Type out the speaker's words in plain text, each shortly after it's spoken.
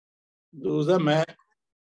दूसरा मैं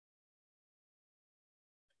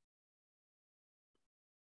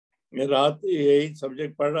रात यही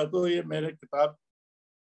सब्जेक्ट पढ़ रहा, तो ये मेरे किताब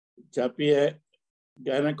छापी है,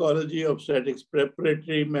 गायनेकोलॉजी ऑब्स्टेट्रिक्स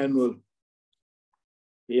प्रेपरेटरी मैनुअल,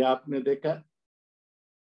 ये आपने देखा?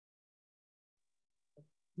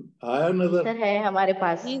 आया नजर? सर है हमारे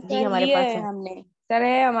पास जी जी, सर, हमारे लिया पास है है। हमने सर,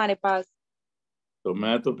 है हमारे पास। तो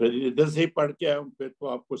मैं तो फिर इधर से ही पढ़ के आया हूँ, फिर तो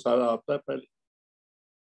आपको सारा आता है पहले।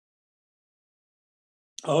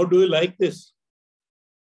 How do you like this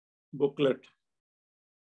booklet?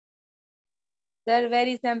 Sir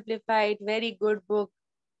very simplified, very good book.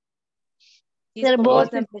 Sir इसको बहुत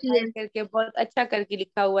बहुत अच्छी है, सिंप्लीफाइड करके बहुत अच्छा करके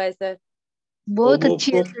लिखा हुआ है सर। बहुत वो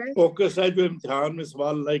अच्छी है सर। फोकस है जो इम्तिहान में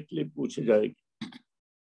सवाल लाइकली पूछे जाएगी,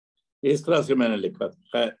 इस तरह से मैंने लिखा था।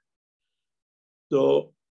 खैर,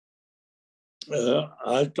 तो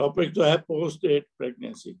आज टॉपिक जो है पोस्ट डेट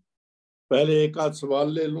प्रेगनेंसी। पहले एक आध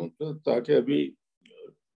सवाल ले लूं तो, ताकि अभी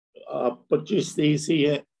आप 25-30 ही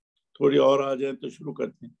है, थोड़ी और आ जाए तो शुरू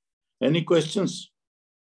करते हैं। Any questions?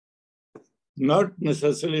 Not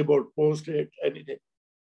necessarily about post date, anything.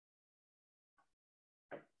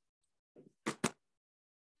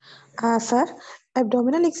 Sir,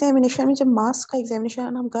 abdominal examination में जब मास का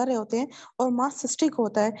एग्जामिनेशन हम कर रहे होते हैं और मास सिस्टिक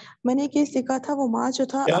होता है, मैंने एक केस देखा था, वो मास जो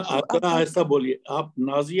था क्या आप जरा ऐसा बोलिए, आप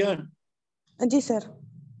नाजिया हैं? जी सर।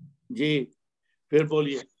 जी, फिर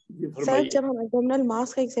बोलिए जी, सर फरमाइए। जब हम एब्डोमिनल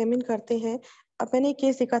मास का एग्जामिन करते हैं, अब मैंने एक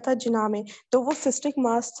केस देखा था जिना में, तो वो सिस्टिक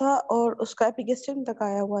मास था और उसका एपिगेस्ट्रियम तक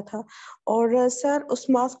आया हुआ था। और सर उस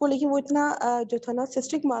मास को लेके वो इतना जो था ना,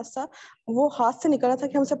 सिस्टिक मास था, वो हाथ से निकल रहा था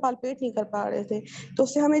कि हमसे पालपेट नहीं कर पा रहे थे। तो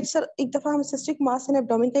उससे हमें सर एक दफा हम सिस्टिक मास एंड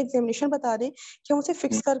एब्डोमिन का एग्जामिनेशन बता दें कि हम उसे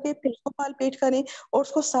फिक्स करके फिर उसको पालपेट करें, और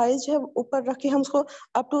उसको साइज जो है ऊपर रख के हम उसको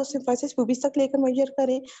अप टू सिम्फाइसिस प्यूबिस तक लेकर मेजर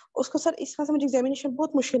करें उसको। सर इस तरह से मुझे एग्जामिनेशन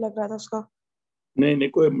बहुत मुश्किल लग रहा था उसका। नहीं नहीं,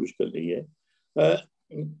 कोई मुश्किल नहीं है।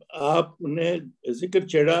 आपने जिक्र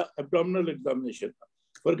छेड़ा एब्डोमिनल एग्जामिनेशन का,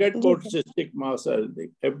 forget ji about sir. Cystic mass,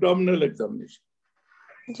 abdominal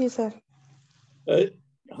examination. Ji sir.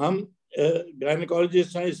 हम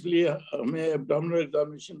गायनेकोलॉजिस्ट हैं, इसलिए हमें एब्डोमिनल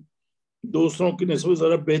एग्जामिनेशन दूसरों की निस्बत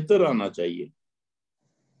जरा बेहतर आना चाहिए।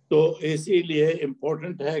 तो इसीलिए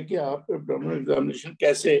इम्पोर्टेंट है कि आप एब्डोमिनल एग्जामिनेशन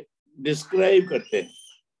कैसे डिस्क्राइब करते हैं।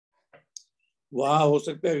 वहाँ हो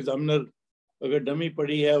सकता है एग्जामिनर अगर डमी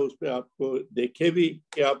पड़ी है उस पर आपको देखे भी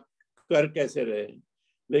कि आप कर कैसे रहे हैं,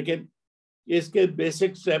 लेकिन इसके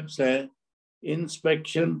बेसिक स्टेप्स हैं: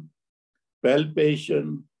 inspection,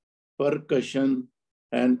 palpation, percussion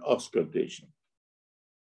and auscultation.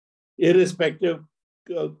 Irrespective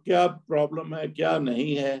क्या प्रॉब्लम है क्या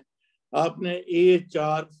नहीं है, आपने ये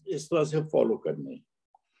चार इस तरह से फॉलो करने,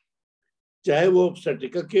 चाहे वो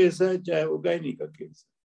ऑब्स्टेट्रिक का केस है चाहे वो गायनी का केस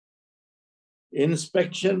है।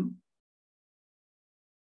 Inspection,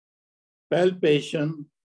 palpation,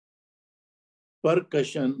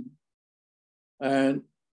 percussion and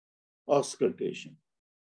auscultation.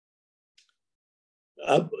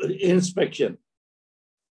 अब इंस्पेक्शन,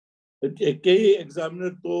 कई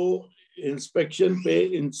एग्जामिनर तो इंस्पेक्शन पे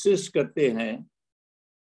इंसिस्ट करते हैं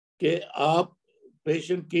कि आप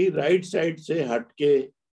पेशेंट की राइट साइड से हटके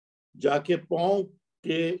जाके पाँव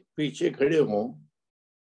के पीछे खड़े हों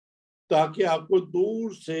ताकि आपको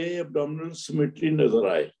दूर से एब्डोमिनल सिमेट्री नजर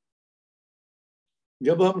आए।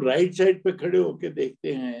 जब हम राइट साइड पे खड़े होके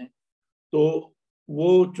देखते हैं तो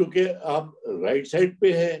वो चूंकि आप राइट साइड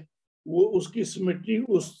पे है, वो उसकी सिमेट्री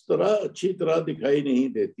उस तरह अच्छी तरह दिखाई नहीं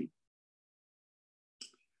देती।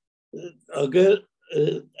 अगर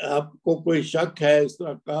आपको कोई शक है इस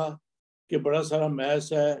तरह का कि बड़ा सारा मैस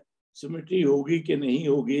है, सिमेट्री होगी कि नहीं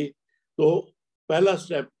होगी, तो पहला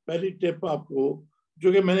स्टेप, पहली टिप आपको,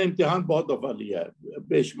 जो कि मैंने इम्तिहान बहुत दफा लिया है,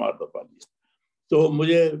 बेशुमार दफा लिया, तो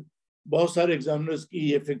मुझे बहुत सारे एग्जामिनर्स की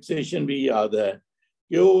ये फिक्सेशन भी याद है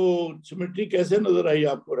कि वो सिमेट्री कैसे नजर आई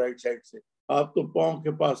आपको राइट साइड से, आप तो पाँव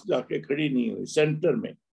के पास जाके खड़ी नहीं हुई,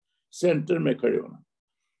 सेंटर में खड़े होना।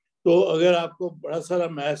 तो अगर आपको बड़ा सारा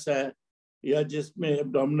मैस है या जिसमें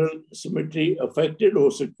एब्डोमिनल सिमेट्री अफेक्टेड हो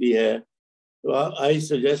सकती है, तो आई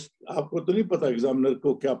सजेस्ट, आपको तो नहीं पता एग्जामिनर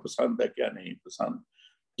को क्या पसंद है क्या नहीं पसंद,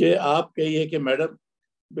 कि आप कहिए कि madam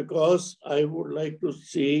because I would like to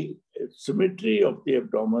C symmetry of the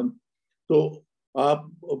abdomen, तो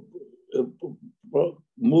आप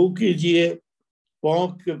मूव कीजिए,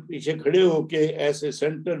 पाँव के पीछे खड़े होके ऐसे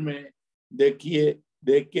सेंटर में देखिए,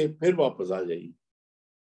 देख के फिर वापस आ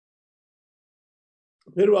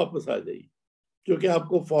जाइए, क्योंकि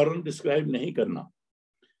आपको फौरन डिस्क्राइब नहीं करना,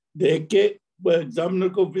 देख के एग्जामिनर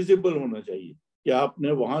को विजिबल होना चाहिए कि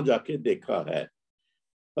आपने वहां जाके देखा है।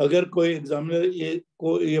 अगर कोई एग्जामिनर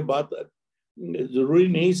ये बात जरूरी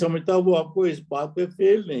नहीं समझता वो आपको इस बात पे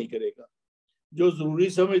फेल नहीं करेगा। जो जरूरी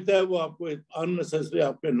समझता है वो आपको अननेसेसरी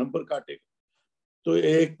आपके नंबर काटेगा। तो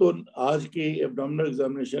एक तो आज की एब्डोमिनल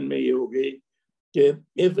एग्जामिनेशन में ये हो गई कि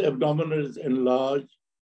इफ एब्डोमिनल इज एनलार्ज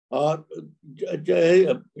और चाहे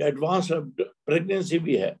एडवांस प्रेगनेंसी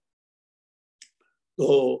भी है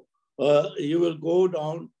तो you will go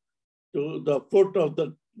down to the foot of the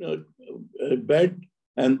bed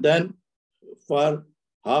and then for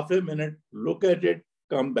half a minute look at it,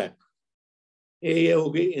 come back. ये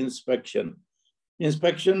होगी इंस्पेक्शन।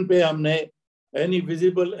 इंस्पेक्शन पे हमने any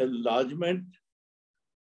visible enlargement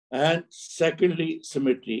and secondly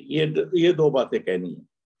symmetry, ये दो बातें कहनी है।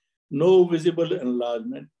 No visible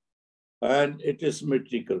enlargement and it is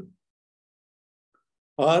symmetrical.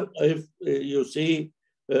 Or if you see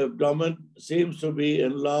abdomen seems to be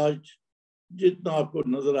enlarged, जितना आपको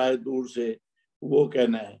नजर आए दूर से वो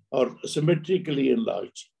कहना है, और symmetrically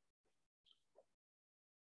enlarged,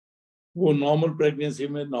 वो नॉर्मल प्रेगनेंसी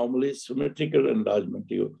में नॉर्मली सिमेट्रिकल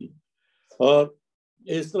एनलार्जमेंट ही होती है, और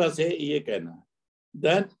इस तरह से ये कहना है।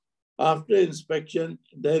 Then after inspection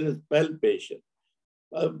there is palpation.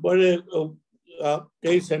 बड़े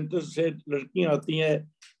कई सेंटर से लड़कियां आती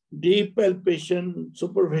हैं, डीप पैल्पेशन,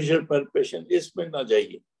 सुपरफिशियल पैल्पेशन, इसमें ना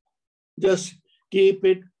जाइए, just keep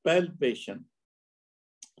it palpation.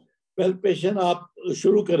 Palpation आप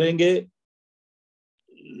शुरू करेंगे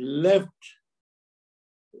लेफ्ट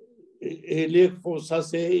इलियक फोसा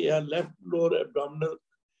से या लेफ्ट लोअर एब्डोमिनल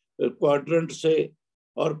क्वाड्रेंट से,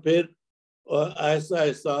 और फिर ऐसा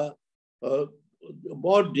ऐसा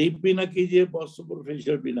बहुत डीप भी ना कीजिए, बहुत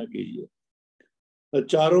सुपरफिशियल भी ना कीजिए।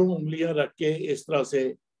 चारों उंगलियां रख के इस तरह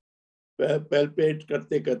से पैल्पेट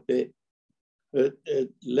करते करते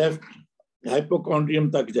लेफ्ट हाइपोकॉन्ड्रियम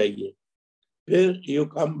तक जाइए, फिर you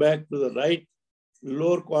come back to the right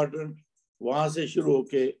lower quadrant, वहां से शुरू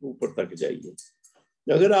होके ऊपर तक जाइए।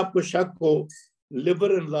 अगर आपको शक हो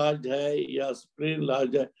लिवर एनलार्ज है या स्प्लीन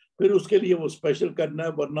एनलार्ज है, फिर उसके लिए वो स्पेशल करना है,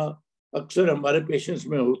 वरना अक्सर हमारे पेशेंट्स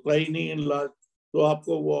में होता ही नहीं एनलार्ज, तो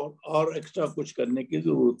आपको वो और एक्स्ट्रा कुछ करने की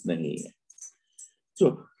जरूरत नहीं है।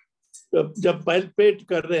 तो जब पैल्पेट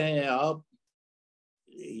कर रहे हैं आप,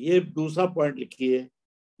 ये दूसरा पॉइंट लिखिए,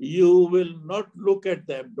 you will not look at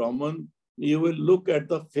the abdomen, you will look at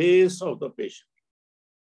the face of the patient.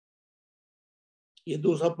 ये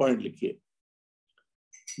दूसरा पॉइंट लिखिए।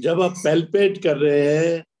 जब आप पैल्पेट कर रहे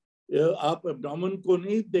हैं आप एब्डोमेन को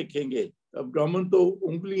नहीं देखेंगे, एब्डोमेन तो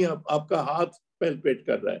उंगलियां, आपका हाथ पैल्पेट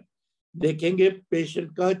कर रहा है, देखेंगे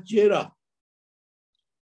पेशेंट का चेहरा।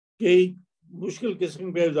 कई मुश्किल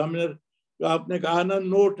किस्म के एग्जामिनर, आपने कहा ना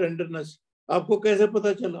नो टेंडरनेस, आपको कैसे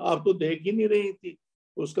पता चला? आप तो देख ही नहीं रही थी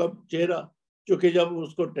उसका चेहरा, क्योंकि जब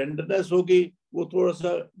उसको टेंडरनेस होगी वो थोड़ा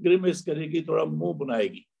सा ग्रिमेस करेगी, थोड़ा मुंह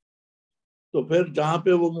बनाएगी, तो फिर जहां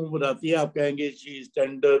पे वो मुंह बनाती है आप कहेंगे she is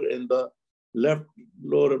tender in the left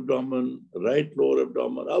lower abdomen, right lower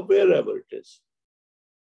abdomen, और where ever it is.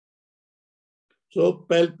 So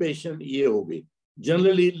palpation ये होगी।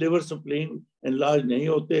 जनरली लिवर स्प्लीन एनलार्ज नहीं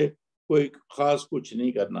होते, कोई खास कुछ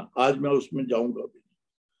नहीं करना, आज मैं उसमें जाऊंगा भी नहीं,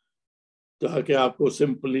 ताकि आपको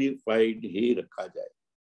सिंपलीफाइड ही रखा जाए।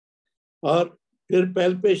 और फिर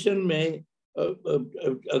पैल्पेशन में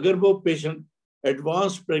अगर वो पेशेंट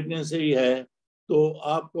एडवांस प्रेगनेंसी है तो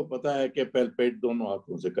आपको पता है कि पैल्पेट दोनों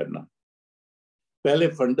हाथों से करना। पहले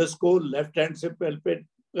फंडस को लेफ्ट हैंड से पैल्पेट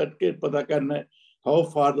करके पता करना है how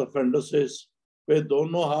far the funds is, फिर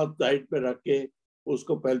दोनों हाथ साइड पे रख के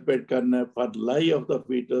उसको पैल्पेट करना है for lie of the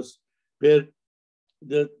foetus. फिर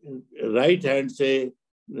राइट हैंड से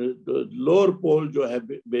लोअर पोल जो है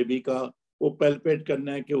बेबी का, वो पैल्पेट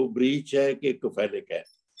करना है कि वो ब्रीच है कि कोफेलिक है।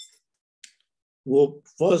 वो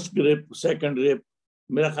फर्स्ट ग्रिप, सेकंड ग्रिप,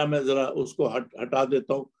 मेरा ख्याल में जरा उसको हटा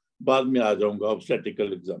देता हूँ, बाद में आ जाऊंगा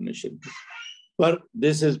ऑब्स्टेट्रिकल एग्जामिनेशन पर।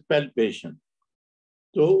 This is palpation.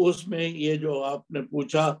 तो उसमें ये जो आपने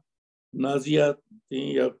पूछा, नाजिया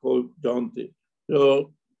थी या कोई जॉन थी, तो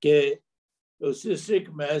के सिस्टिक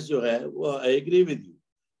मैस जो है वो, आई एग्री विद यू,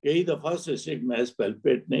 कई दफा सिस्टिक मैस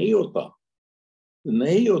पैल्पेट नहीं होता।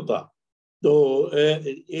 तो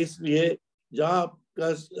इसलिए जहाँ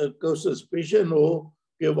आपका सस्पिशन हो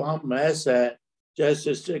कि वहाँ मैस है, चाहे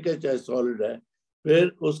सिस्टिक है चाहे सॉलिड है, फिर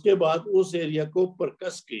उसके बाद उस एरिया को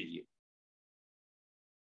परकस कीजिए।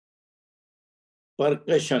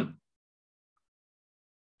 परकशन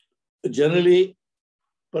जनरली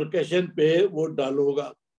परकशन पे वो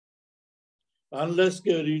डालोगा, अनलेस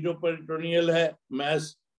के रीनोपेरिटोनियल है,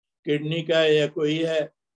 मैस किडनी का है या कोई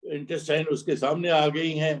है, इंटेस्टाइन उसके सामने आ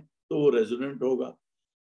गई हैं, तो वो रेजोनेंट होगा।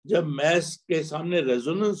 जब मैस के सामने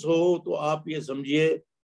रेजोनेंस हो तो आप ये समझिए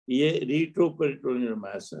ये रीट्रोपेरिटोनियल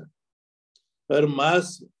मैस है। और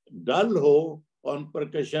मैस डल हो ऑन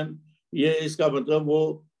परकशन, ये इसका मतलब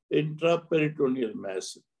वो इंट्रापेरिटोनियल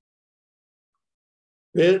मैस।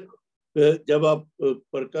 फिर जब आप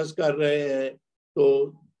परकस कर रहे हैं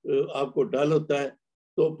तो आपको डल होता है,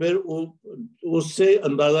 तो फिर उससे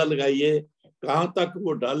अंदाजा लगाइए कहाँ तक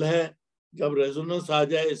वो डल है। जब रेजोनेंस आ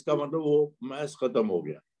जाए इसका मतलब वो मैस खत्म हो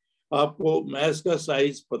गया, आपको मैस का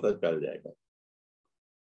साइज पता चल जाएगा।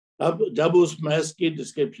 अब जब उस मैस की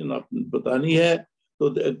डिस्क्रिप्शन आपने बतानी है तो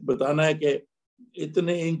बताना है कि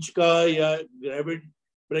इतने इंच का या ग्रेविड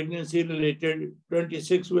प्रेगनेंसी रिलेटेड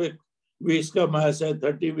 26 वीक्स का मैस है,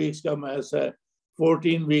 30 वीक्स का मैस है,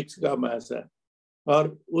 14 वीक्स का मैस है।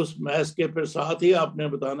 और उस मैस के फिर साथ ही आपने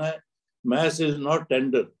बताना है मैस इज नॉट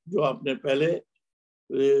टेंडर, जो आपने पहले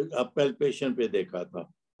पैल्पेशन पे देखा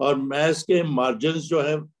था। और मैस के मार्जिन्स जो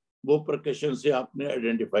है वो परकशन से आपने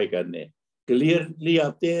आइडेंटिफाई करने हैं, क्लियरली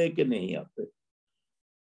आते हैं कि नहीं आते।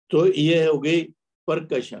 तो ये हो गई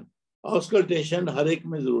परकशन। ऑस्कल्टेशन हर एक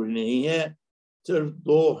में जरूरी नहीं है, सिर्फ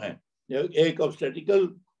दो हैं। एक ऑब्स्टेटिकल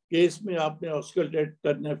केस में आपने ऑस्कल्टेट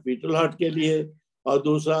करना है फीटल हार्ट के लिए, और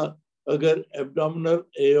दूसरा अगर एब्डोमिनल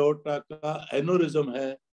एओर्टा का एनोरिज्म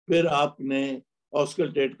है फिर आपने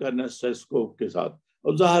ऑस्कल्टेट करना है स्टेथोस्कोप के साथ।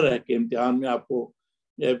 और जाहिर है कि इम्तिहान में आपको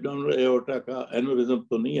एब्डोमिनल एओर्टा का एनोरिज्म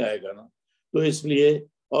तो नहीं आएगा ना, तो इसलिए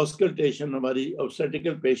ऑस्कल्टेशन हमारी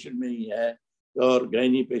ऑब्स्टेटिकल पेशेंट में ही है और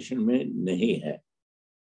गायनी पेशेंट में नहीं है।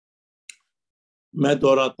 मैं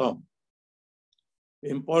दोहराता हूँ,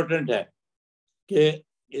 इम्पोर्टेंट है कि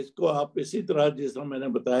इसको आप इसी तरह जिस तरह मैंने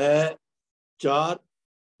बताया है 4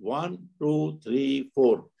 1 2 3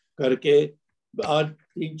 4 करके आज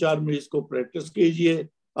 3-4 मिनट इसको प्रैक्टिस कीजिए,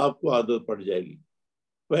 आपको आदत पड़ जाएगी।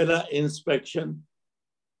 पहला इंस्पेक्शन,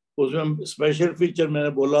 उसमें स्पेशल फीचर मैंने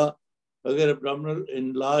बोला, अगर एब्डोमिनल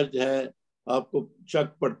इनलार्ज है आपको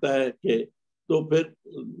शक पड़ता है कि, तो फिर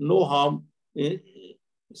नो हार्म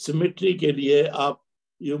सिमेट्री के लिए आप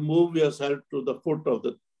you move yourself to the foot of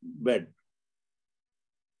the bed,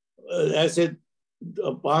 ऐसे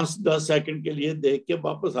 5-10 सेकंड के लिए देख के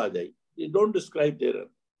वापस आ जाइए। डोंट डिस्क्राइब देयर,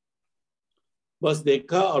 बस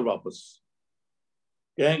देखा और वापस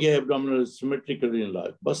कहेंगे एब्डोमिनल सिमेट्रिकली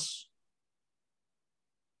इनलार्ज। बस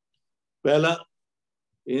पहला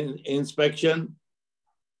इंस्पेक्शन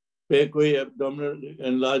पे कोई एब्डोमिनल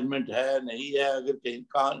एनलार्जमेंट है नहीं है, अगर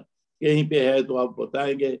कहीं पे है तो आप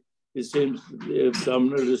बताएंगे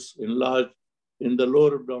abdominal is enlarge in the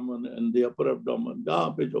lower abdomen and the upper abdomen, जहाँ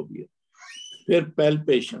पे जो भी है। फिर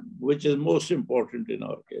palpation which is most important in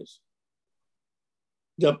our case.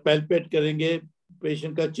 जब पैल्पेट करेंगे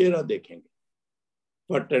पेशेंट का चेहरा देखेंगे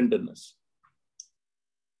फॉर टेंडरनेस,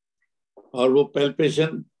 और वो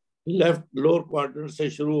पैल्पेशन लेफ्ट लोअर क्वाड्रेंट से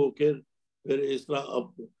शुरू होकर फिर इस तरह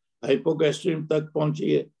अब हाइपोगैस्ट्रियम तक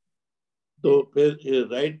पहुंचिए, तो फिर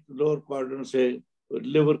राइट लोअर क्वाड्रेंट से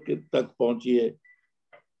लिवर तक पहुंचिए।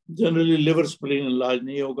 जनरली लिवर स्प्लीन इलाज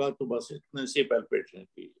नहीं होगा तो बस इतने से पैल्पेशन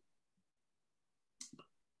कीजिए।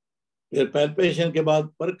 फिर पैल्पेशन के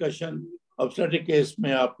बाद परकशन, ऑब्स्टेट्रिक केस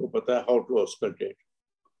में आपको पता है हाउ टू ऑस्कल्टेट,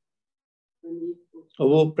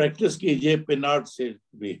 वो प्रैक्टिस कीजिए पिनार्ड से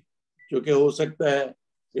भी, क्योंकि हो सकता है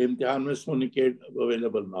इम्तिहान में सोनिकेट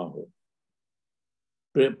अवेलेबल ना हो।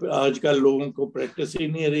 आजकल लोगों को प्रैक्टिस ही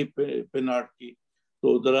नहीं रही पिनार्ड की,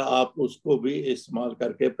 तो जरा आप उसको भी इस्तेमाल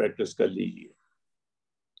करके प्रैक्टिस कर लीजिए।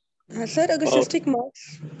 हाँ सर, अगर सिस्टिक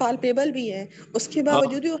मास पाल्पेबल भी है उसके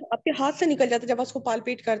बावजूद भी आपके हाथ से निकल जाता है, जब आप उसको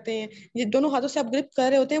पाल्पेट करते हैं, ये दोनों हाथों से आप ग्रिप कर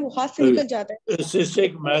रहे होते हैं, वो हाथ से निकल जाता है।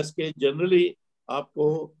 सिस्टिक मास के जनरली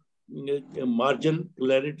आपको मार्जिन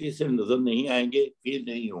क्लैरिटी से नजर नहीं आएंगे, फील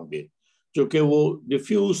नहीं होंगे, क्योंकि वो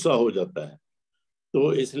डिफ्यूज सा हो जाता है।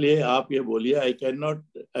 तो इसलिए आप ये बोलिए I can not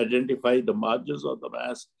identify the margins of the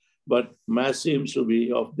mass, but mass seems to be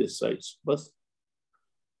of this size, बस,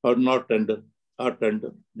 और नॉट टेंडर और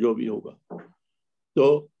टेंडर जो भी होगा।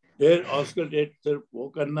 तो फिर ऑस्कल्टेट सिर्फ वो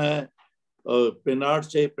करना है, पिनार्ड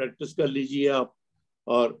से प्रैक्टिस कर लीजिए आप,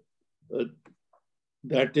 और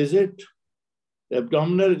that is it.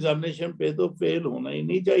 Abdominal examination पे तो फेल होना ही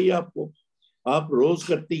नहीं चाहिए आपको, आप रोज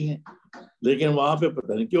करती हैं, लेकिन वहां पे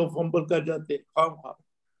पता नहीं क्यों फंबल कर जाते।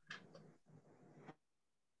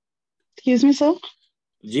 Excuse me sir.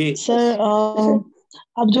 जी सर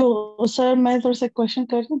अब जो सर मैं थोड़ा सा क्वेश्चन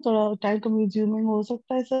कर रही हूँ, थोड़ा टाइम कंज्यूमिंग हो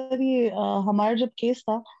सकता है सर। ये हमारा जब केस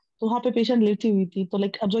था तो वहाँ पे पेशेंट लेटी हुई थी, तो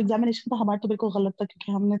लाइक अब जो एग्जामिनेशन था हमारा तो बिल्कुल गलत था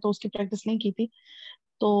क्योंकि हमने तो उसकी प्रैक्टिस नहीं की थी।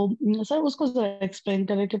 तो सर उसको जरा एक्सप्लेन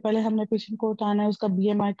करें कि पहले हमने पेशेंट को उठाना है, उसका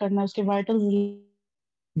बीएमआई करना है, उसके वाइटल्स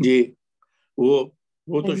जी,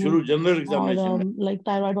 वो तो शुरू जनरल एग्जामिनेशन और में लाइक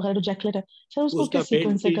थायराइड वगैरह जो चेक है सर, उसको उसका किस वेट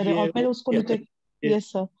सीक्वेंस से करें, कीजिए, और पहले उसको वो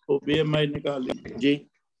यस सर। बीएमआई निकाल लीजिए। जी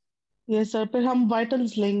यस सर, फिर हम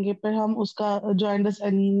वाइटल्स लेंगे, फिर हम उसका जॉइंटस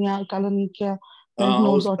एनीमिया, कैलोनिकिया, लिम्फ हाँ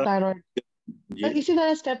नोड्स और उसका थायराइड, जी इसी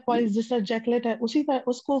तरह स्टेप वाइज जिस तरह जैकलेट है उसी तरह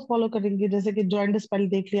उसको फॉलो करेंगे। जैसे कि जॉइंटिस पहले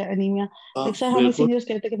देख लिया, एनीमिया, हाँ एक सर हमें बिल्कुल सीनियर्स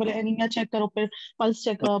कहते हैं कि पहले एनीमिया चेक करो, फिर पल्स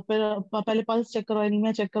चेक, फिर पहले पल्स चेक करो,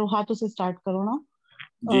 एनीमिया चेक करो, हाथों से स्टार्ट करो ना।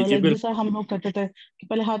 जी जी लाइक बिल्कुल जैसा हम लोग करते थे कि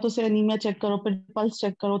पहले हाथों से एनीमिया चेक करो, फिर पल्स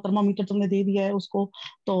चेक करो, थर्मामीटर तुमने दे दिया है उसको,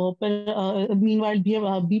 तो फिर मीनवाइल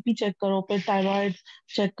बीपी चेक करो, फिर थायराइड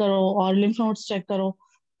चेक करो और लिम्फ नोड्स चेक करो।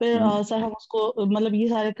 फिर सर हम उसको मतलब ये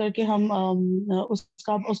सारे करके हम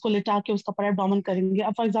उसको लिटा के उसका पर एब्डोमेन करेंगे।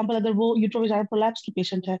 अब फॉर एग्जांपल अगर वो यूट्रोवेजाइनल प्रोलैप्स की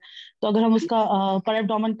पेशेंट है, तो अगर हम उसका पर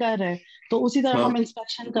एब्डोमेन कर रहे हैं तो उसी तरह हाँ हम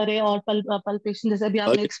इंस्पेक्शन करें और पल्पेशन जैसे अभी और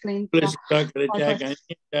आपने एक्सप्लेन किया। क्या करे, और चाहे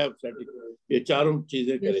गायनी चाहे obstetric, ये चारों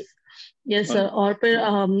चीजें करे। यस, यस हाँ सर, और फिर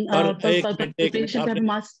और एक मिनट पेशेंट का भी आपने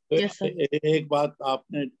मास्क। यस सर, एक बात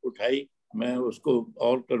आपने उठाई, मैं उसको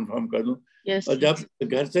और कंफर्म कर दूं। यस और जब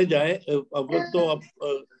घर से जाए, अव्वल तो अब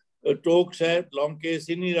टोक्स है, लॉन्ग केस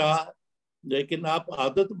ही नहीं रहा, लेकिन आप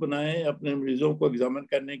आदत बनाएं अपने मरीजों को एग्जामिन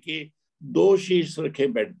करने की। 2 शीट्स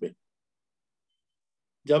रखें बेड पे।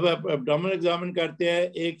 जब आप एब्डोमेन एग्जामिन करते हैं,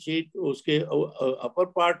 एक शीट उसके अपर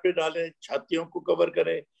पार्ट पे डालें, छातियों को कवर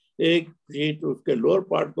करें, एक शीट उसके लोअर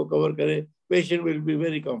पार्ट को कवर करें। Patient will be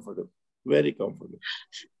very comfortable, very comfortable.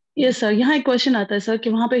 Yes sir, यहाँ एक क्वेश्चन आता है सर कि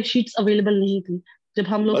वहाँ पे शीट्स अवेलेबल नहीं थी जब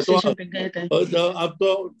हम लोग तो स्टेशन पे गए थे। अब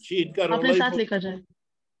तो शीट का आपने रौला ही साथ लेकर जाए।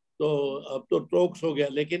 तो अब तो टोक्स हो गया,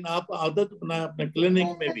 लेकिन आप आदत बनाए अपने क्लिनिक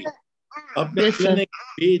में भी, अपने यस सर, क्लिनिक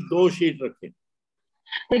भी 2 शीट रखें।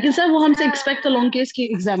 लेकिन सर वो हमसे एक्सपेक्ट तो लॉन्ग केस की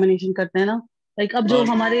एग्जामिनेशन करते हैं ना। लाइक अब जो हाँ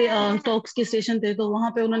हमारे टॉक्स के स्टेशन थे तो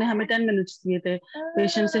वहाँ पे उन्होंने हमें 10 मिनट्स दिए थे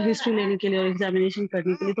पेशेंट से हिस्ट्री लेने के लिए और एग्जामिनेशन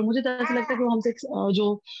करने के लिए। तो मुझे तो ऐसा लगता है कि वो हमसे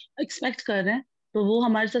जो एक्सपेक्ट कर रहे हैं तो वो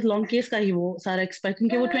हमारे साथ लॉन्ग केस का ही वो सारा एक्सपेक्ट,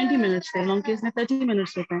 क्योंकि वो 20 मिनट्स थे, लॉन्ग केस में 30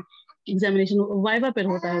 मिनट्स होते हैं, एग्जामिनेशन वाइवा पर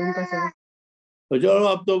होता है उनका सर। तो चलो,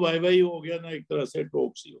 अब तो वाई वाई हो गया ना, एक तरह से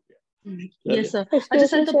टोक्स ही हो गया। यस चलिए, सर। अच्छा एक्सक्यूज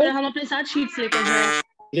सर, मी तो फिर सर। हम अपने साथ शीट्स लेकर जाए।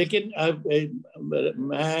 लेकिन अब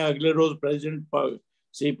मैं अगले रोज प्रेसिडेंट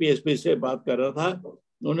सीपीएसपी से बात कर रहा था,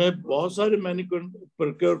 उन्होंने बहुत सारे मैनिक्विन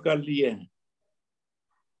प्रोक्योर कर लिए हैं।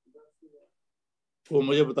 वो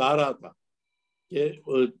मुझे बता रहा था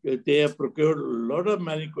कि they have procured lot of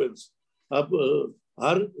मैनिक्विन्स। अब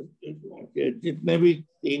हर जितने भी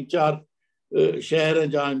 3-4 शहर हैं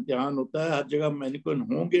जहाँ इम्तिहान होता है, हर जगह मैनिक्विन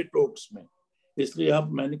होंगे टोक्स में। इसलिए आप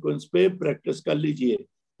मैनिक्विन्स पे प्रैक्टिस कर लीजिए।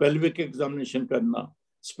 पेल्विक एग्जामिनेशन करना,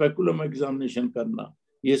 स्पेकुलम एग्जामिनेशन करना,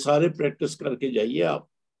 ये सारे प्रैक्टिस करके जाइए आप,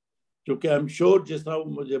 क्योंकि आई एम श्योर जिस तरह वो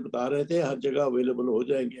मुझे बता रहे थे हर जगह अवेलेबल हो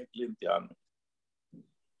जाएंगे अगले इम्तिहान में।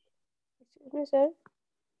 Excuse me sir.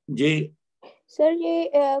 जी सर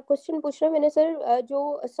ये क्वेश्चन पूछ रहा मैंने सर,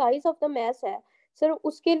 जो साइज ऑफ द मैस है सर,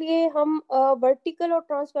 उसके लिए हम वर्टिकल और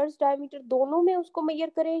ट्रांसवर्स डायमीटर दोनों में उसको मेजर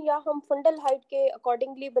करें, या हम फंडल हाइट के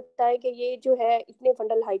अकॉर्डिंगली बताएं कि ये जो है इतने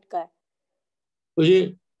फंडल हाइट का है। तो ये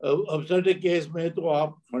अपसेट केस में तो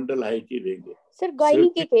आप फंडल हाइट ही लेंगे सर गायनी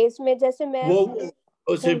के केस में जैसे मैस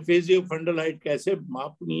वो सिर्फ फिजियो फंडल हाइट कैसे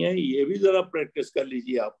मापनी है ये भी जरा प्रैक्टिस कर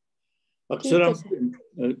लीजिए आप। अक्सर ठीक है हम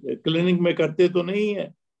सर। क्लिनिक में करते तो नहीं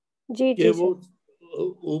है जी कि जी वो सर।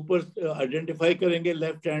 ऊपर आइडेंटिफाई करेंगे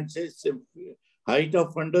लेफ्ट हैंड से हाइट ऑफ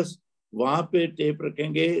फंडस, वहां पे टेप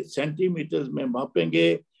रखेंगे, सेंटीमीटर्स में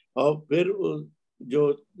मापेंगे, और फिर जो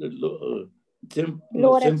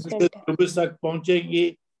लोअर एक्सटेंट है। सिंथेसिस तक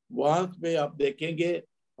पहुंचेंगी, वहां पे आप देखेंगे।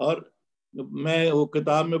 और मैं वो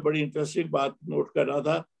किताब में बड़ी इंटरेस्टिंग बात नोट कर रहा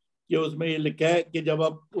था कि उसमें ये लिखा है कि जब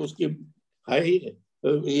आप उसकी हाई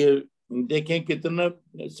ये देखें कितना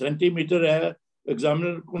सेंटीमीटर है,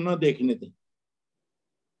 एग्जामिनर को ना देखने दें,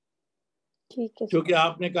 ठीक है सर। क्योंकि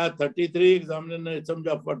आपने कहा 33, एग्जामिनर ने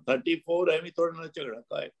समझा 34 है, थोड़ा ना झगड़ा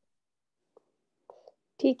का है।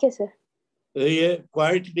 ठीक है सर। तो ये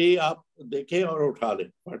क्वाइटली आप देखें और उठा लें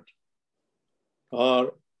फट,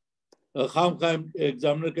 और खाम खाम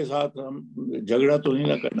एग्जामिनर के साथ हम झगड़ा तो नहीं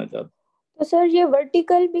ना करना चाहते। तो सर ये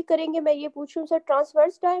वर्टिकल भी करेंगे, मैं ये पूछ रहा हूँ सर,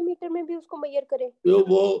 ट्रांसवर्स डायमीटर में भी उसको मेजर करें? तो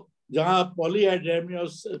वो जहाँ आप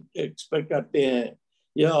पॉलीहाइड्रेमिनस एक्सपेक्ट करते हैं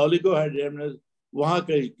या ओलिगोहाइड्रेमिनस, वहाँ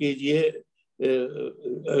कीजिए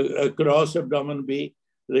क्रॉस एब्डोमेन भी,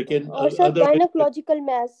 लेकिन और sir otherwise gynaecological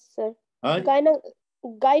mess sir, हाँ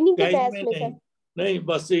गायनी के गाइन मैस में में नहीं, सर? नहीं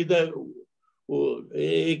बस इधर वो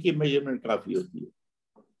एक ही मेजरमेंट काफी होती है।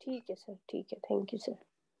 ठीक है सर, ठीक है, थैंक यू सर।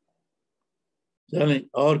 चलें,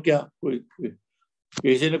 और क्या कोई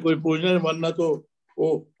किसी ने कोई पूछना है, वरना तो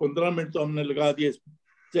वो 15 मिनट तो हमने लगा दिए।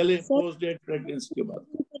 चले सर पोस्ट डेट प्रेगनेंसी के बाद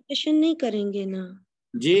परकशन नहीं करेंगे ना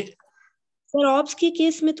जी। सर? ऑप्स के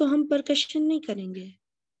केस में तो हम परकशन नहीं करेंगे।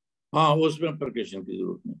 हाँ, उसमें परकशन की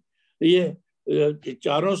जरूरत नहीं। ये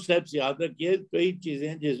चारों स्टेप्स याद रखिए, कई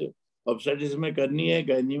चीजें जैसे ऑब्स्टेट्रिक्स में करनी है,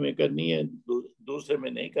 गायनी में करनी है, दूसरे में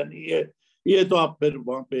नहीं करनी है, ये तो आप फिर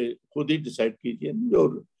वहां पे खुद ही डिसाइड कीजिए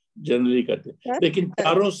जो जनरली करते हैं। लेकिन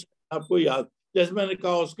चारों आपको याद, जैसे मैंने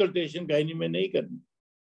कहा ऑस्कल्टेशन गायनी में नहीं करनी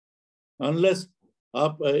अनलेस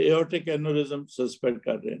आप एओर्टिक एन्युरिज्म सस्पेक्ट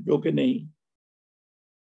कर रहे हैं, जो कि नहीं।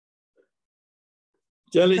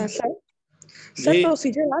 चलिए सर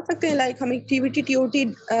प्रोसीजर आ सकते हैं, लाइक हमें टीवीटी टीओटी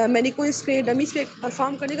मेनिकोइंस पे डमीज पे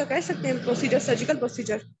परफॉर्म करने का कह सकते हैं प्रोसीजर, सर्जिकल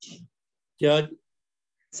प्रोसीजर। क्या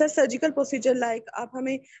सर सर्जिकल प्रोसीजर लाइक आप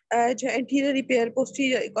हमें जो एंटीरियर रिपेयर,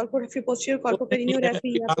 पोस्टीरियर पोस्टीरियर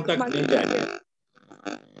कॉर्पोपेरिनियोरेक्टमी या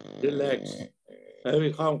रिलैक्स,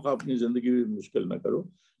 खाम खा अपनी जिंदगी में मुश्किल ना करो।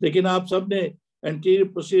 लेकिन आप सबने एंटीरियर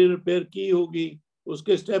पोस्टीरियर रिपेयर की होगी,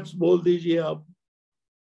 उसके स्टेप्स बोल दीजिए आप।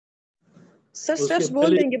 सर स्टेप्स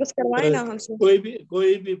बोल देंगे, बस करवाएं ना हमसे।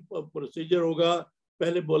 कोई भी प्रोसीजर होगा,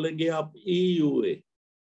 पहले बोलेंगे आप EUA,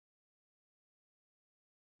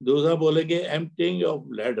 दूसरा बोलेंगे एम्प्टिंग ऑफ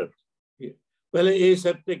ब्लैडर। पहले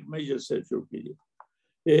एसेप्टिक मेजर से शुरू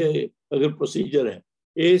कीजिए। अगर प्रोसीजर है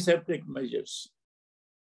aseptic measures,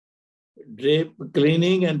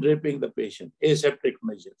 cleaning and draping the patient, aseptic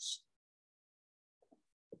measures.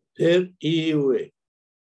 फिर EUA,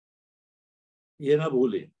 ये ना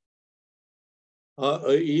भूलिए।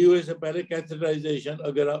 EUA से पहले कैथेटराइजेशन,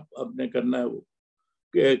 अगर आपने करना है वो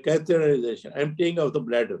catheterization, emptying of the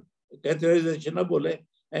bladder. Catheterization ना बोले,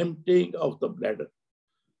 एम्प्टिंग ऑफ द ब्लैडर।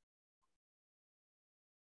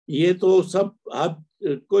 ये तो सब आप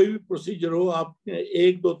कोई भी प्रोसीजर हो, आप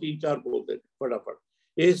 1 2 3 4 बोल देते फटाफट।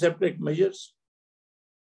 Aseptic measures,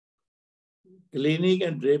 cleaning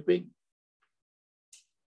and draping,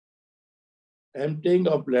 emptying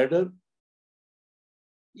of bladder,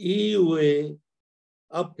 EUA।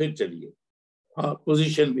 अब फिर चलिए, हाँ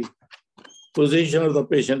पोजीशन भी, पोजीशन ऑफ द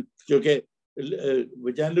पेशेंट, क्योंकि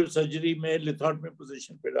वजाइनल सर्जरी में लिथोटमी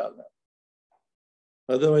पोजीशन पे डालना है,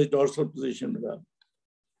 अदरवाइज डॉर्सल पोजीशन में डालना।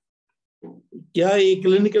 क्या ये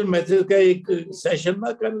क्लिनिकल मेथड का एक सेशन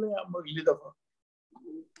ना कर लें हम अगली दफा?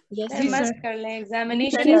 मस्त कर लें,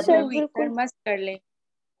 एग्जामिनेशन मस्त कर लें।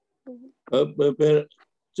 फिर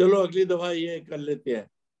चलो अगली दफा ये कर लेते हैं।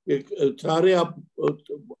 सारे आप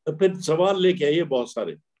फिर सवाल लेके आइए बहुत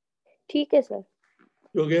सारे। ठीक है सर।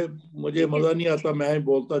 क्योंकि मुझे मजा नहीं आता मैं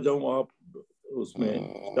बोलता जाऊं, आप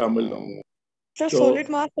उसमें शामिल हो। सर सॉलिड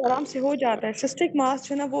मास आराम से हो जाता है, सिस्टिक मास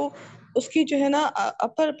जो है ना वो उसकी जो है ना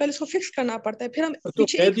अपर पहले उसको फिक्स करना पड़ता है, फिर हम तो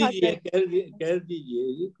पीछे कह एक हाथ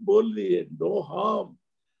दीजिए, बोल दीजिए, नो हार्म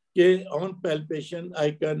के on palpation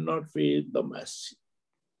I can not feel the mess.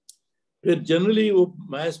 फिर जनरली वो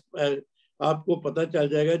मैस आपको पता चल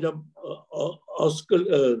जाएगा जब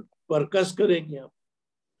परकस करेंगे आप,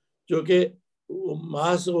 क्योंकि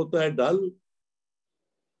मास होता है डल,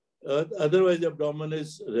 अदरवाइज एब्डोमेन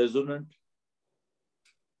इज रेजोनेंट।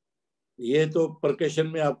 ये तो परकशन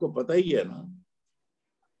में आपको पता ही है ना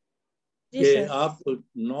कि आप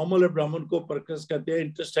नॉर्मल एब्डोमेन को परकस करते हैं,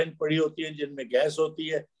 इंटेस्टाइन पड़ी होती है जिनमें गैस होती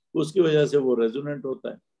है, उसकी वजह से वो रेजोनेंट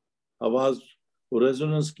होता है, आवाज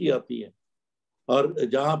रेजोनेंस की आती है। और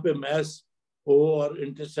जहाँ पे मैस हो और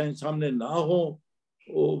इंटेस्टाइन सामने ना हो,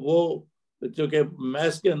 वो क्योंकि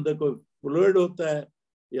मैस के अंदर कोई फ्लूइड होता है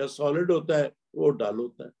या सॉलिड होता है, वो डाल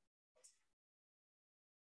होता है।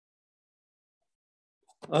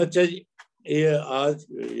 अच्छा जी, ये आज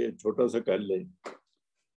ये छोटा सा कर ले।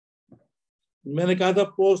 मैंने कहा था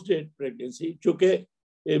पोस्ट डेट प्रेगनेंसी, चूंकि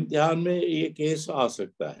इम्तिहान में ये केस आ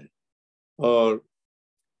सकता है, और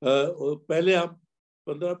पहले हम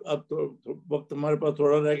 15, अब तो वक्त हमारे पास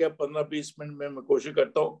थोड़ा रह गया, 15-20 मिनट में मैं कोशिश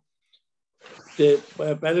करता हूँ कि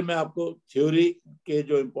पहले मैं आपको थ्योरी के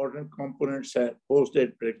जो इम्पोर्टेंट कंपोनेंट्स हैं पोस्ट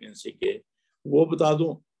डेट प्रेगनेंसी के वो बता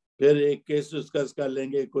दूं, फिर एक केस डिस्कस कर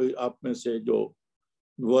लेंगे कोई आप में से जो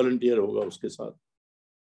वॉलंटियर होगा उसके साथ।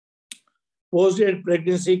 पोस्ट डेट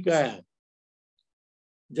प्रेगनेंसी क्या है?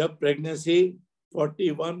 जब प्रेगनेंसी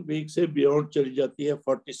 41 वीक से बियॉन्ड चली जाती है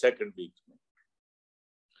 42nd वीक में,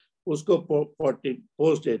 उसको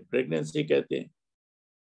पोस्ट डेट प्रेगनेंसी कहते हैं।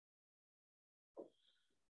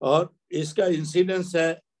 और इसका इंसिडेंस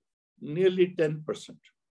है नियरली 10%।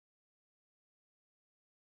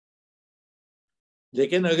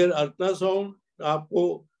 लेकिन अगर अल्ट्रासाउंड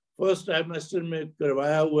आपको फर्स्ट ट्राइमेस्टर में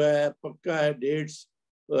करवाया हुआ है, पक्का है, डेट्स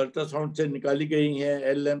अल्ट्रासाउंड से निकाली गई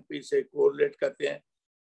हैं, LMP से कोरिलेट करते हैं,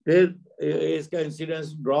 फिर इसका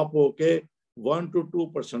इंसिडेंस ड्रॉप होके 1 to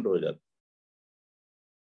 2% हो जाता है।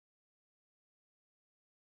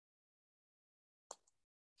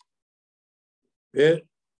 फिर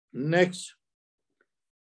नेक्स्ट,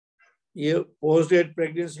 ये पोस्ट डेट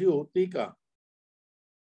प्रेगनेंसी होती का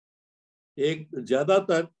एक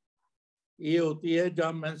ज्यादातर ये होती है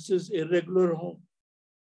जहां मेंसेस इरेगुलर हो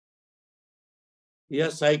या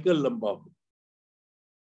साइकिल लंबा हो,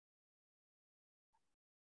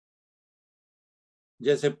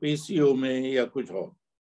 जैसे पीसीओ में या कुछ और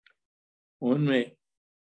उनमें।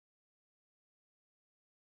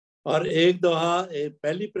 और एक दफा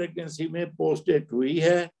पहली प्रेगनेंसी में पोस्ट डेट हुई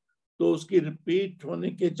है तो उसकी रिपीट होने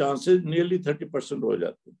के चांसेस नियरली 30% हो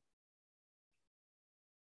जाते हैं।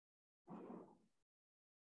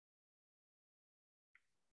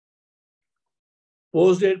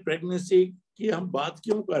 पोस्ट डेट प्रेगनेंसी की हम बात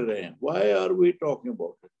क्यों कर रहे हैं? Why are we talking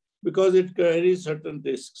about it? Because it carries certain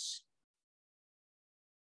risks.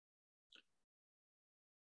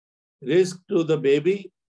 Risk to the baby,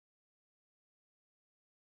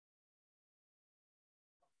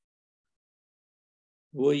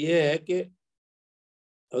 वो ये है कि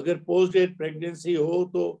अगर पोस्ट डेट प्रेगनेंसी हो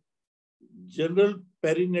तो जनरल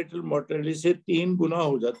पेरीनेटल मोर्टेलिटी से 3 गुना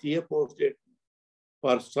हो जाती है post date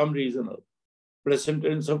for some reason. Placenta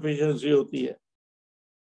insufficiency होती है,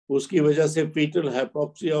 उसकी वजह से फीटल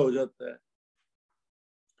हाइपोक्सिया हो जाता है,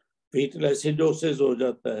 फीटल एसिडोसिस हो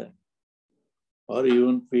जाता है, और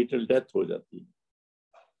इवन फीटल डेथ हो जाती है।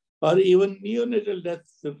 और इवन नियोनेटल डेथ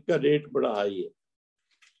का रेट बड़ा हाई है।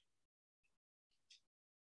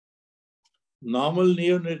 नॉर्मल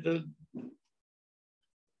नियोनेटल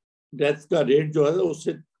डेथ का रेट जो है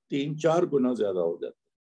उससे 3-4 गुना ज्यादा हो जाता है।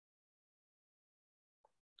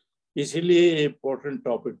 इसीलिए इम्पोर्टेंट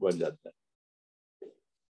टॉपिक बन जाता है।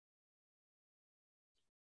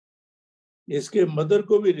 इसके मदर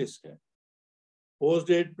को भी रिस्क है। पोस्ट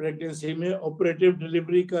डेट प्रेगनेंसी में ऑपरेटिव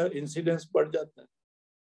डिलीवरी का इंसिडेंस बढ़ जाता है।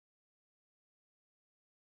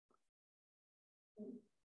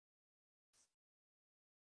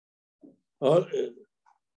 और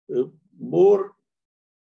more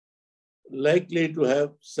likely to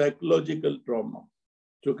have psychological trauma,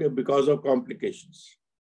 क्योंकि because of complications.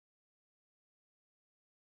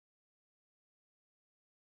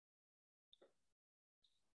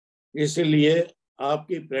 इसलिए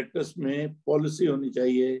आपकी प्रैक्टिस में पॉलिसी होनी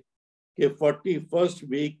चाहिए कि 41st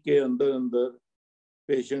वीक के अंदर अंदर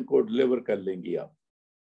पेशेंट को डिलीवर कर लेंगी आप।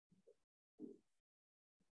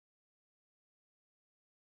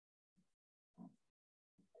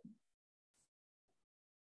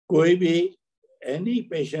 कोई भी any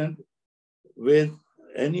patient with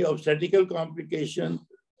any obstetrical complication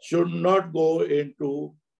should not go into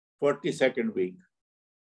 42nd week.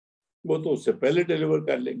 वो तो उससे पहले डिलीवर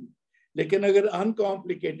कर लेंगे। लेकिन अगर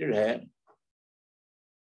अनकॉम्प्लिकेटेड है,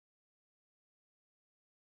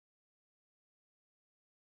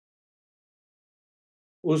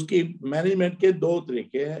 उसकी मैनेजमेंट के 2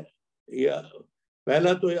 तरीके हैं। या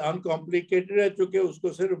पहला तो अनकॉम्प्लिकेटेड है, चूंकि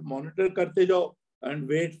उसको सिर्फ मॉनिटर करते जाओ and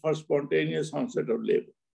wait for spontaneous onset of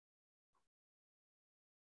labor.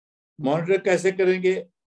 Monitor कैसे करेंगे?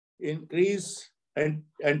 इंक्रीज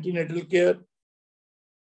एंटीनेटल केयर,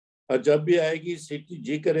 और जब भी आएगी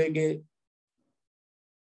सीटीजी करेंगे,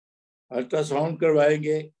 अल्ट्रासाउंड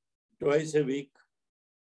करवाएंगे twice a week,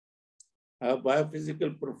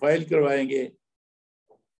 biophysical profile करवाएंगे,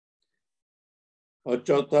 और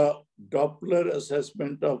चौथा Doppler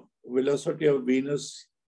assessment of velocity of Venus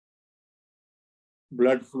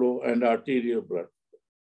blood flow and arterial blood.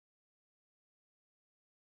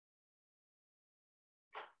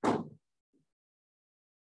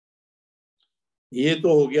 ये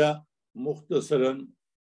तो हो गया मुख्तसरन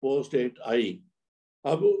पोस्ट डेट आई।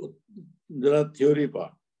 अब जरा थ्योरी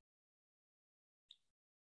पार्ट।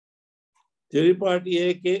 थ्योरी पार्ट ये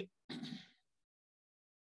है कि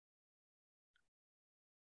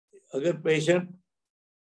अगर पेशेंट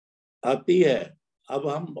आती है, अब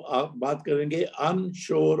हम बात करेंगे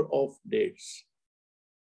अनश्योर ऑफ डेट्स।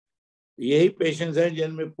 यही पेशेंट्स हैं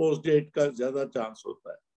जिनमें पोस्ट डेट का ज्यादा चांस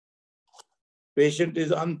होता है। पेशेंट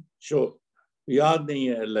इज अनश्योर, याद नहीं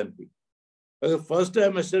है एलएमपी। अगर फर्स्ट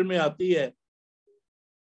ट्राइमेस्टर में आती है,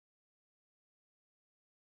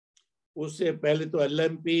 उससे पहले तो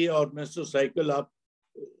एलएमपी और मेसोसाइकिल आप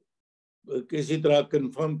किसी तरह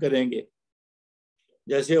कंफर्म करेंगे।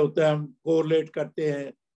 जैसे होता है, हम कोरिलेट करते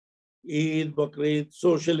हैं ईद, बकरीद,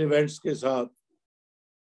 सोशल इवेंट्स के साथ।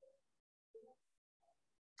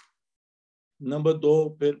 नंबर 2,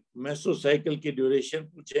 फिर मेसोसाइकिल की ड्यूरेशन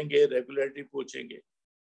पूछेंगे, रेगुलरिटी पूछेंगे।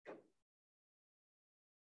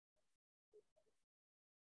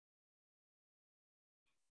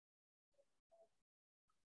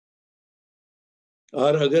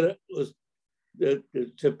 और अगर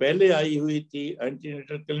उससे पहले आई हुई थी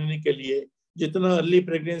एंटीनेटल क्लिनिक के लिए, जितना अर्ली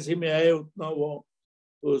प्रेगनेंसी में आए उतना वो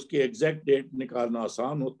उसकी एग्जैक्ट डेट निकालना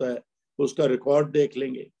आसान होता है। उसका रिकॉर्ड देख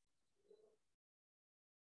लेंगे।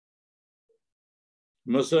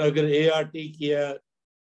 मसला अगर एआरटी किया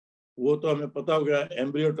वो तो हमें पता होगा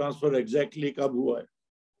एम्ब्रियो ट्रांसफर एग्जैक्टली कब हुआ है,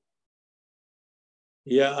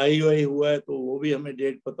 या IUI हुआ है तो वो भी हमें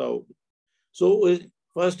डेट पता होगी। सो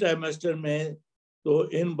फर्स्ट ट्राइमेस्टर में तो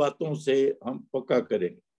इन बातों से हम पक्का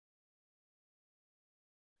करेंगे।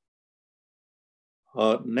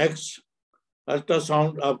 और नेक्स्ट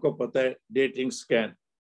अल्ट्रासाउंड, आपको पता है डेटिंग स्कैन,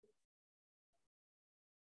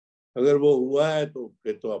 अगर वो हुआ है तो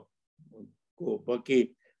फिर तो आपको बाकी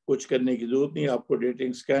कुछ करने की जरूरत नहीं, आपको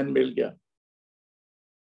डेटिंग स्कैन मिल गया।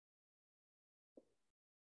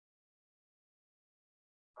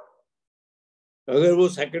 अगर वो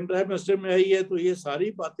सेकंड ट्राइमेस्टर में आई है तो ये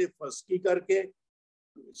सारी बातें फर्स्ट की करके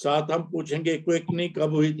साथ हम पूछेंगे क्विकनी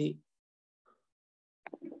कब हुई थी,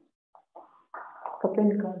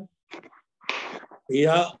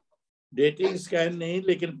 या डेटिंग स्कैन नहीं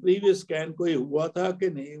लेकिन प्रीवियस स्कैन कोई हुआ था कि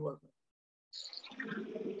नहीं हुआ था।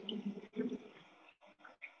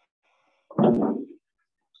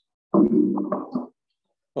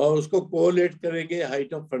 और उसको कोलेट करेंगे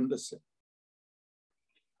हाइट ऑफ फंडस से।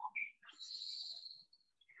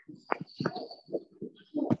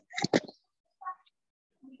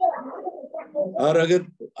 और अगर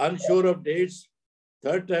unsure of dates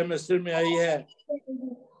third trimester में आई है,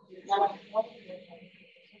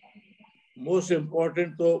 मोस्ट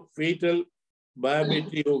इम्पोर्टेंट तो फीटल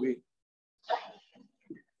बायोमेट्री होगी।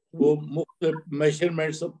 वो मुख्तलिफ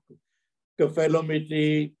मेजरमेंट्स ऑफ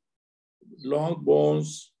कैफेलोमेट्री, लॉन्ग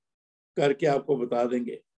बोन्स करके आपको बता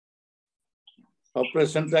देंगे, और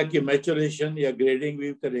प्लेसेंटा की मैचुरेशन या ग्रेडिंग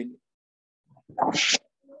भी करेंगे।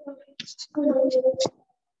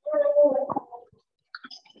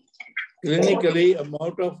 Clinically,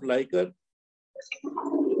 amount of liquor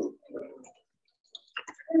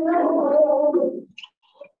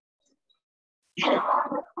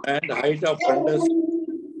and height of fundus,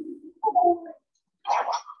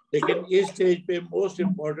 लेकिन इस स्टेज पे मोस्ट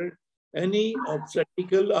इम्पोर्टेंट एनी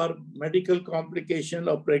ऑब्स्टेट्रिकल और मेडिकल कॉम्प्लिकेशन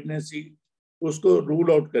ऑफ प्रेगनेंसी, उसको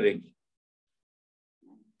रूल आउट करेंगे।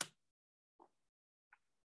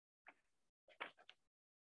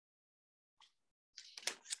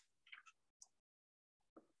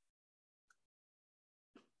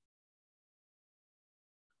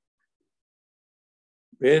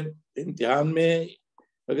 फिर इम्तिहान में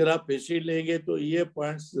अगर आप हिस्ट्री लेंगे तो ये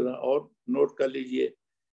पॉइंट्स और नोट कर लीजिए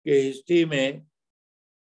कि हिस्ट्री में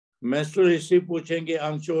मेंस्ट्रुअल हिस्ट्री पूछेंगे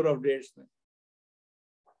अनश्योर ऑफ डेट्स में।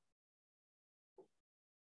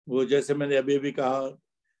 वो जैसे मैंने अभी भी कहा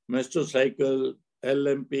मेंस्ट्रुअल साइकिल,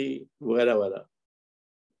 LMP वगैरह वगैरह।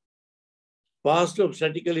 पास्ट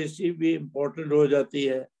ऑब्स्टेटिकल हिस्ट्री भी इंपॉर्टेंट हो जाती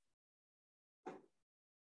है।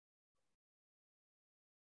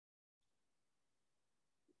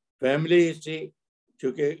 फैमिली हिस्ट्री,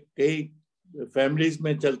 चूंकि कई फैमिलीज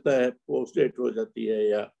में चलता है, पोस्ट डेट हो जाती है,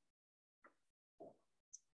 या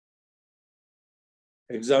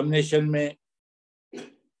एग्जामिनेशन में,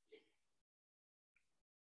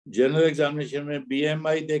 जनरल एग्जामिनेशन में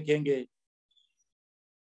BMI देखेंगे,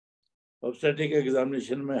 ऑब्स्टेटिक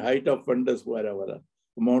एग्जामिनेशन में हाइट ऑफ फंडस वगैरह वगैरह,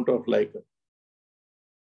 अमाउंट ऑफ लाइकर।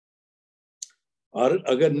 और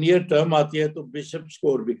अगर नियर टर्म आती है तो बिशप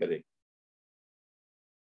स्कोर भी करेंगे।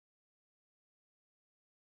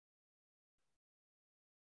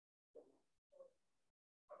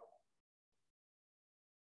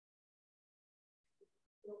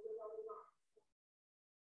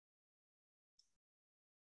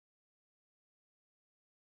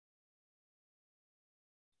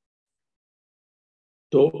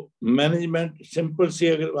 तो मैनेजमेंट सिंपल सी,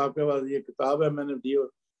 अगर आपके पास ये किताब है मैंने दी,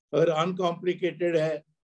 अगर अनकॉम्प्लिकेटेड है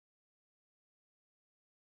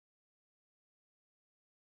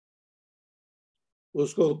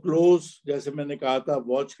उसको क्लोज, जैसे मैंने कहा था,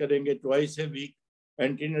 वॉच करेंगे, ट्वाइस ए वीक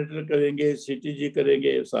एंटीनेटल करेंगे, CTG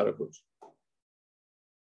करेंगे, सारा कुछ।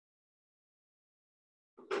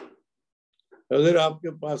 अगर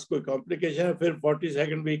आपके पास कोई कॉम्प्लिकेशन है फिर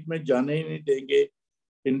 42nd वीक में जाने ही नहीं देंगे,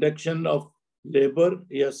 इंडक्शन ऑफ लेबर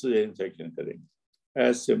या सिजेरियन सेक्शन करेंगे,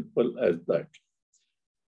 एज सिंपल एज दैट।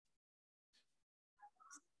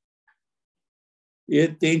 ये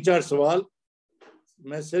 3-4 सवाल,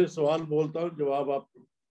 मैं सिर्फ सवाल बोलता हूँ, जवाब आप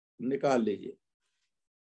निकाल लीजिए।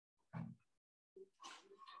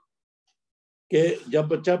 कि जब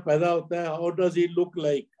बच्चा पैदा होता है, how does he look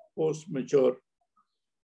like post mature?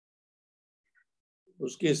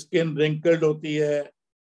 उसकी स्किन रिंकल्ड होती है,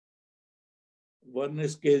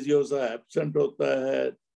 वर्निस केजियोसा एब्सेंट होता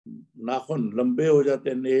है, नाखून लंबे हो जाते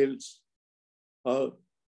हैं, नेल्स, और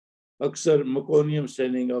अक्सर meconium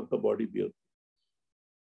staining of the body भी होती है।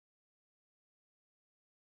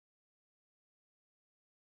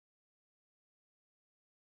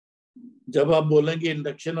 जब आप बोलेंगे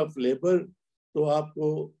इंडक्शन ऑफ लेबर, तो आपको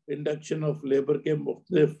इंडक्शन ऑफ लेबर के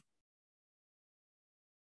मुख्तलिफ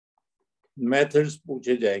मेथड्स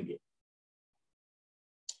पूछे जाएंगे।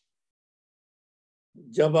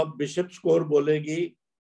 जब आप बिशप स्कोर बोलेगी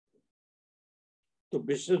तो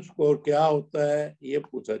बिशप स्कोर क्या होता है ये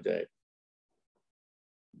पूछा जाएगा।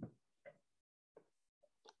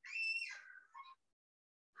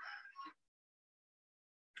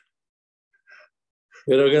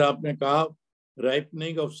 फिर अगर आपने कहा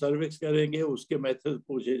राइपनिंग ऑफ सर्विक्स करेंगे, उसके मेथड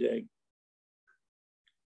पूछे जाएंगे,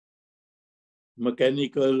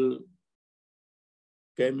 मैकेनिकल,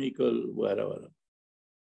 केमिकल वगैरह वगैरह।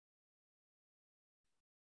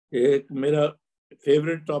 एक मेरा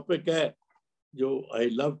फेवरेट टॉपिक है जो आई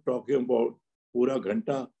लव टॉकिंग अबाउट पूरा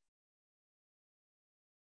घंटा,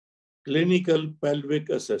 क्लिनिकल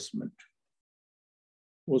पेल्विक असेसमेंट।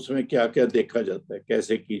 उसमें क्या क्या देखा जाता है,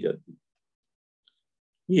 कैसे की जाती है।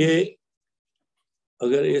 ये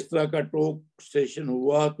अगर इस तरह का टॉक स्टेशन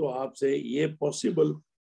हुआ तो आपसे ये पॉसिबल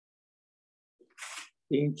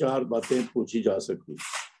 3-4 बातें पूछी जा सकती।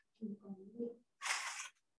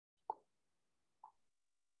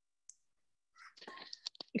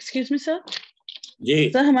 Excuse me sir. जी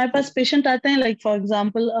सर हमारे पास पेशेंट आते हैं लाइक फॉर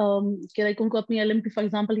एग्जांपल कि लाइक उनको अपनी एलएमपी फॉर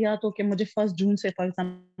एग्जांपल याद हो कि मुझे 1 जून से फॉर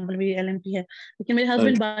एग्जांपल मेरी एलएमपी है, लेकिन मेरे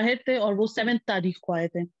हस्बैंड बाहर थे और वो 7 तारीख को आए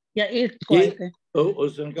थे या 8 को आए थे। तो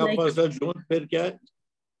उसका 1 जून फिर क्या है?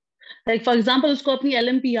 लाइक फॉर एग्जांपल उसको अपनी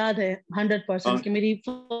एलएमपी याद है 100% कि मेरी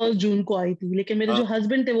 1 जून को आई थी, लेकिन मेरे जो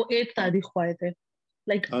हस्बैंड थे वो 8 तारीख को आए थे।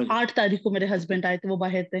 लाइक 8 तारीख को मेरे हस्बैंड आए थे, वो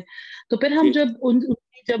बाहर थे। तो फिर हम जब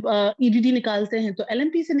ईडीडी निकालते हैं तो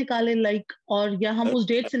एलएमपी से निकाले लाइक, और या हम उस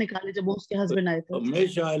डेट से निकाले जब वो उसके हस्बैंड आए थे?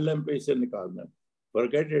 हमेशा एलएमपी से निकालना।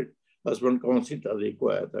 फॉरगेट इट, हस्बैंड कौन सी तारीख को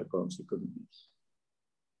आया था, कौन सी कंपनी।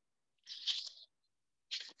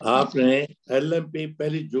 आपने LMP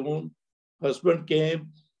 1 June, husband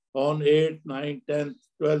came on 8, 9, 10,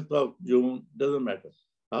 12th of June, doesn't matter।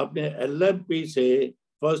 आपने एलएमपी से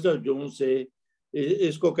 1 जून से,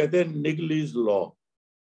 इसको कहते हैं निगलीज लॉ।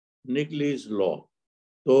 निगलीज लॉ,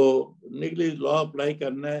 तो निगलीज लॉ अप्लाई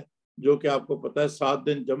करना है, जो कि आपको पता है 7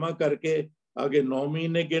 दिन जमा करके आगे 9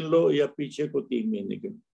 महीने गिन लो या पीछे को 3 महीने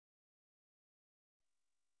गिन लो।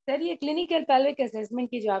 सर ये क्लिनिकल पेल्विक असेसमेंट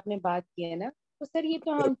की जो आपने बात की है ना, तो सर ये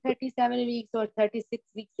तो हम 37 वीक्स और 36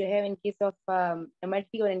 वीक्स जो है इन केस ऑफ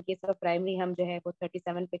मल्टी और इन केस ऑफ प्राइमरी हम जो है वो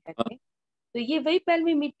 37 पे करते हैं। तो ये वही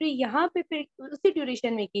पेल्वियोमेट्री यहाँ पे फिर उसी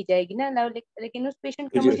ड्यूरेशन में की जाएगी ना, लेकिन उस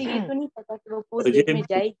पेशेंट का मुझे ये तो नहीं पता कि वो पोस्ट डेट में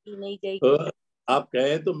जाएगी नहीं जाएगी। आप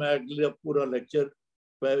कहे तो मैं अगले पूरा lecture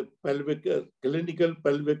pelvic clinical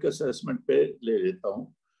pelvic assessment पे ले लेता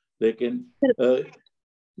हूँ, लेकिन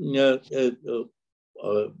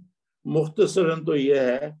मुख्तसरन तो ये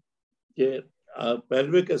है कि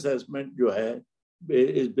पेल्विक असेसमेंट जो है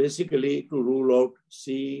is basically to rule out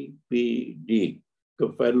CPD,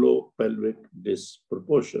 cephalopelvic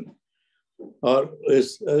disproportion, और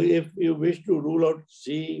if you wish to rule out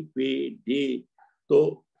CPD तो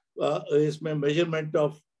इसमें मेजरमेंट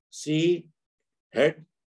ऑफ सी हेड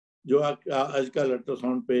जो आजकल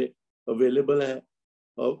अल्ट्रासाउंड पे अवेलेबल है,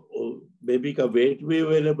 और बेबी का वेट भी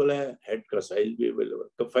अवेलेबल है, हेड का साइज भी अवेलेबल,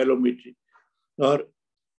 कैफेलोमेट्री। और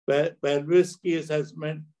पेल्विस की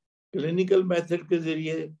असेसमेंट क्लिनिकल मेथड के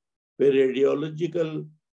जरिए, फिर रेडियोलॉजिकल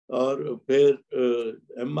और फिर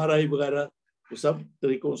एमआरआई वगैरह सब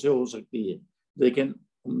तरीकों से हो सकती है। लेकिन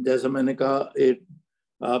जैसा मैंने कहा, एक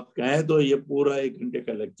आप कहें तो ये पूरा 1 घंटे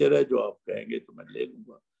का लेक्चर है, जो आप कहेंगे तो मैं ले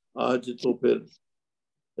लूंगा आज, तो फिर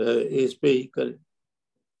इस पे ही करें।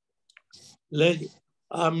 ले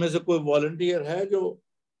आप में से कोई वॉलंटियर है जो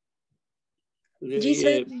जी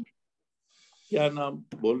सर। क्या नाम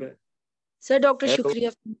बोल रहे हैं सर? डॉक्टर शुक्रिया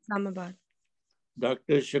फ्रॉम इस्लामाबाद।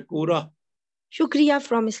 डॉक्टर शकूरा शुक्रिया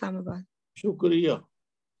फ्रॉम इस्लामाबाद। शुक्रिया।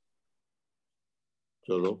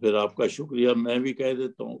 चलो फिर आपका शुक्रिया मैं भी कह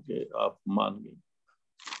देता हूँ कि आप मान गए।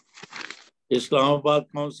 इस्लामाबाद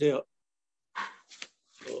कौन से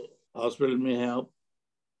हॉस्पिटल में हैं आप?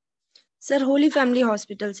 सर होली फैमिली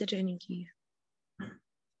हॉस्पिटल से ट्रेनिंग की है।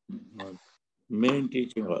 Main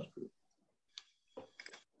teaching hospital.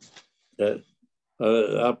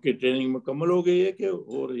 आपकी ट्रेनिंग मुकम्मल हो गई है कि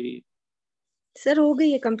हो रही? सर हो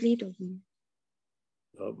गई है, कंप्लीट हो गई है।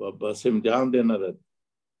 अब बस इम्तिहान देना रहता।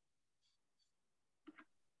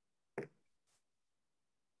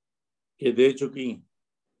 ये दे चुकी हैं?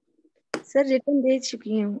 सर रिटर्न दे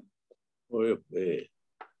चुकी हूँ। ओए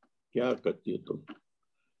क्या करती हो तुम।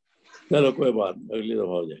 चलो कोई बात नहीं, अगली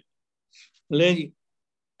दफा हो जाएगी। ले जी,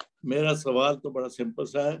 मेरा सवाल तो बड़ा सिंपल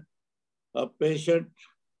सा है। A patient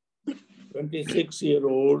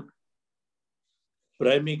 26-year-old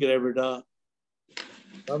primigravida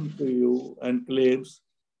come to you and claims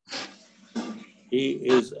He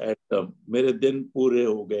is at term. मेरे दिन पूरे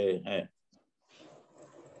हो गए हैं.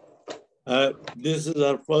 This is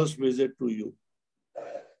our first visit to you.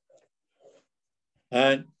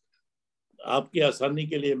 And आपकी आसानी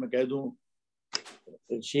के लिए मैं कह दूं,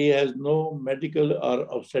 she has no medical or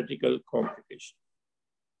obstetrical complication.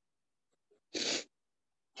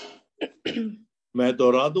 मैं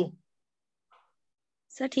दोहरा दूं?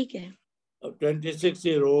 सर ठीक है. A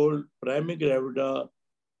 26-year-old primary gravida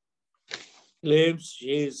claims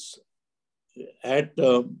she is at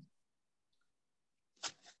term,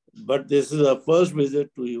 but this is her first visit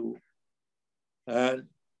to you. And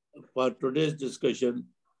for today's discussion,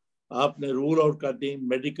 आपने rule out कर दी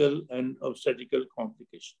medical and obstetrical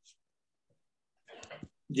complications.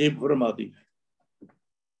 जी फरमा दी.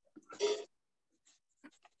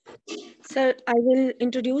 Sir, I will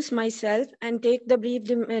introduce myself and take the brief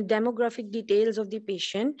demographic details of the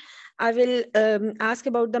patient. I will ask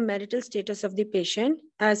about the marital status of the patient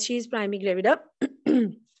as she is primary gravida.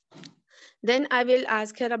 Then I will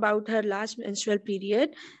ask her about her last menstrual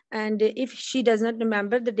period, and if she does not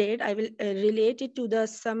remember the date, I will relate it to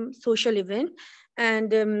some social event,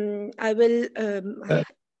 and I will.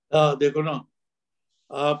 देखो ना,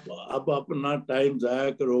 आप अब अपना time जाया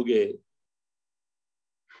करोगे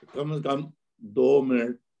कम से कम 2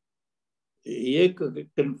 minute ये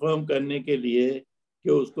confirm करने के लिए कि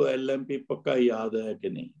उसको एलएमपी पक्का याद है कि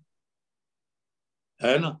नहीं,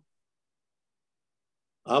 है ना.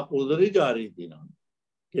 आप उधर ही जा रही थी ना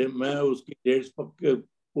कि मैं उसकी डेट्स पक्के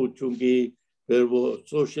पूछूंगी, फिर वो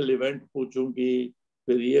सोशल इवेंट पूछूंगी,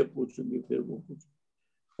 फिर ये पूछूंगी, फिर वो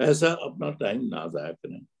पूछूंगी. ऐसा अपना टाइम ना जाया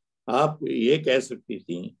करें. आप ये कह सकती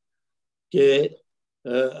थी कि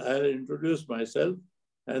I'll introduce myself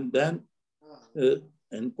and then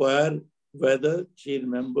inquire whether she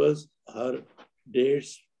remembers her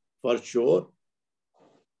dates for sure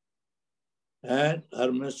and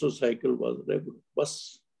her menstrual cycle was regular.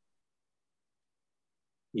 बस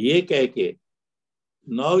ये कह के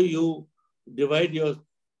now you divide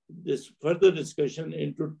this further discussion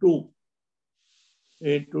into two.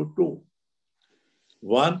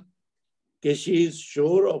 One, that she is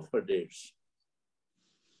sure of her dates.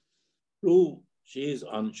 Two, she is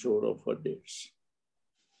unsure of her dates.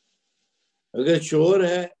 अगर sure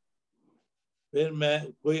है फिर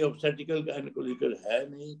मैं कोई obstetrical gynaecological है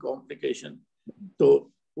नहीं कॉम्प्लिकेशन,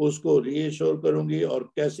 तो उसको रीएश्योर करूंगी और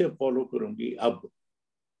कैसे फॉलो करूंगी.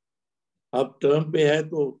 अब टर्म पे है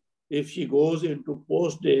तो if she goes into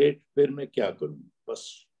post date फिर मैं क्या करूंगी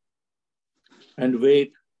बस. And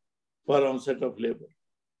wait for onset of labour.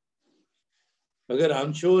 अगर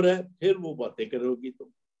अनश्योर है फिर वो बातें करोगी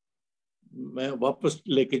तो मैं वापस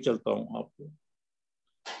लेके चलता हूं आपको.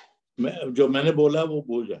 जो मैंने बोला वो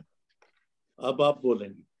भूल जाए. अब आप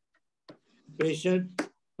बोलेंगे. पेशेंट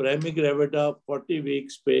प्राइमरी ग्रेविडा 40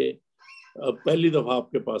 वीक्स पे पहली दफा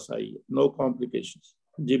आपके पास आई है, नो कॉम्प्लिकेशंस.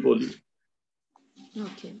 जी बोलिए.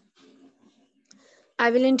 Okay. I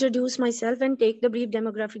will introduce myself and take the brief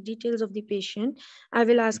demographic details of the patient. I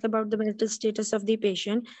will ask about the marital status of the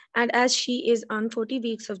patient, and as she is on 40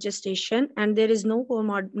 weeks of gestation and there is no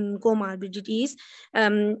comorbidities,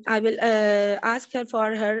 I will ask her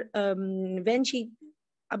for her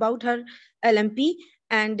about her LMP,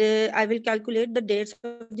 and I will calculate the dates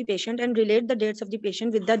of the patient and relate the dates of the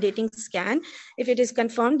patient with the dating scan. If it is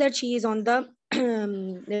confirmed that she is on the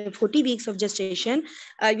 40 weeks of gestation,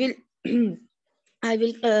 I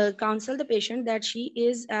will counsel the patient that she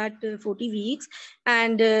is at 40 weeks,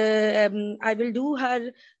 and I will do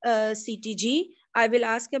her CTG. I will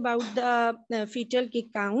ask about the fetal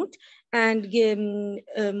kick count and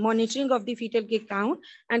monitoring of the fetal kick count,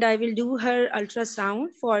 and I will do her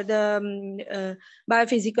ultrasound for the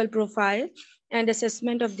biophysical profile and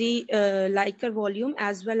assessment of the Leica volume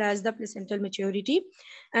as well as the placental maturity.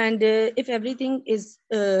 And if everything is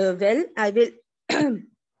well,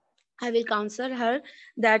 I will counsel her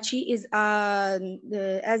that she is,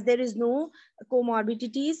 as there is no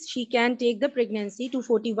comorbidities, she can take the pregnancy to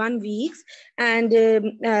 41 weeks. And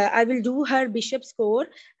I will do her Bishop score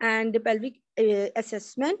and the pelvic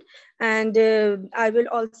assessment. And I will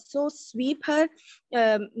also sweep her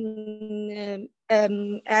if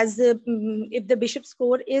the Bishop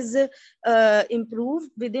score is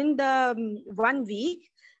improved within the 1 week,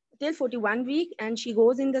 till 41 weeks, and she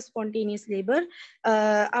goes in the spontaneous labor.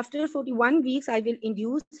 After 41 weeks, I will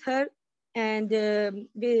induce her, and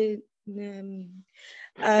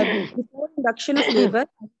Before induction of labor,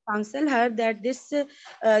 I counsel her that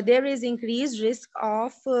there is increased risk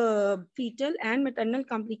of fetal and maternal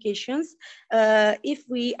complications if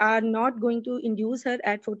we are not going to induce her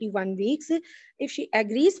at 41 weeks. If she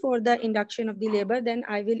agrees for the induction of the labor, then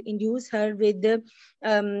I will induce her with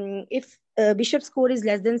if Bishop score is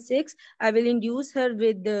less than 6, I will induce her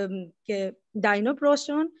with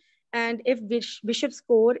dinoprostrone. And if Bishop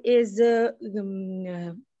score is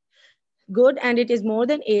good and it is more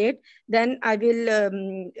than 8, then I will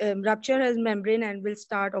rupture her membrane and will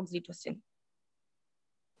start oxytocin.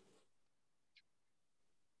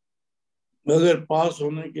 अगर पास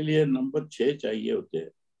होने के लिए number 6 चाहिए होते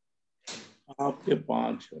हैं, आपके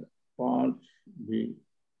 5 है, 5 भी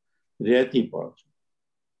रियायती 5.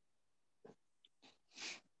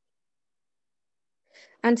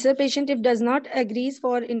 And sir, patient if does not agrees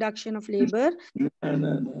for induction of labor.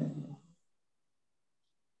 No.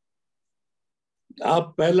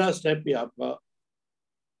 आप पहला स्टेप ही आपका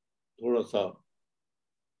थोड़ा सा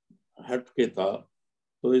हट के था,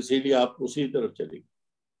 तो इसीलिए आप उसी तरफ चलेंगे.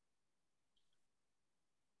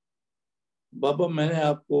 बाबा, मैंने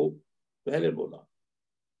आपको पहले बोला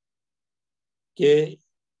कि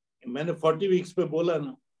मैंने 40 वीक्स पे बोला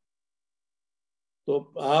ना,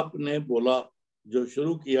 तो आपने बोला जो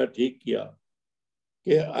शुरू किया ठीक किया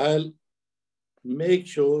कि I'll make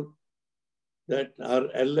sure that her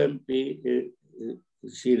LMP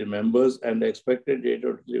she remembers and expected date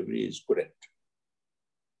of delivery is correct.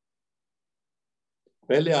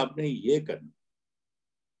 पहले आपने ये करना,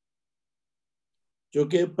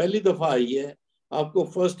 क्योंकि पहली दफा आई है, आपको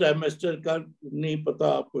फर्स्ट ट्राइमेस्टर का नहीं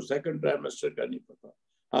पता, आपको सेकंड ट्राइमेस्टर का नहीं पता,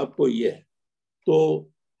 आपको ये है.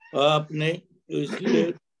 तो आपने इसलिए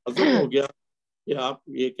हजम हो गया कि आप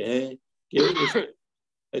ये कहें कि उस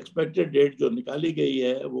एक्सपेक्टेड डेट जो निकाली गई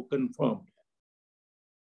है वो कंफर्म है.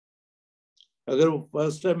 अगर वो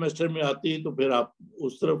फर्स्ट ट्राइमेस्टर में आती तो फिर आप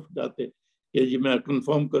उस तरफ जाते कि जी मैं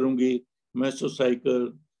कंफर्म करूंगी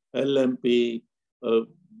मेसोसाइकिल, LMP,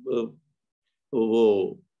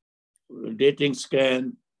 वो डेटिंग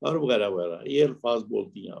स्कैन और वगैरह वगैरह, ये अल्फाज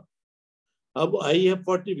बोलती हैं आप. अब आई है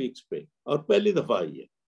 40 वीक्स पे और पहली दफा आई है,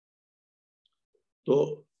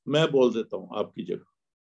 तो मैं बोल देता हूँ आपकी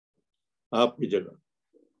जगह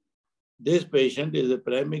this patient is a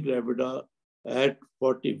primary gravida at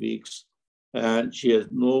 40 weeks and she has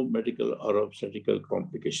no medical or obstetrical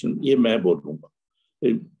complication. ये मैं बोलूँगा,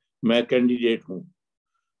 मैं कैंडिडेट हूँ.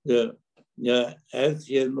 As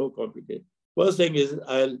she has no complication, first thing is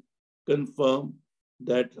I'll confirm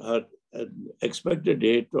that her expected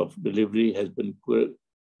date of delivery has been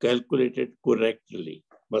calculated correctly.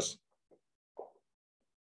 बस.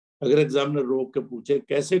 अगर examiner रोक के पूछे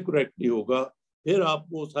कैसे करेक्टली होगा, फिर आप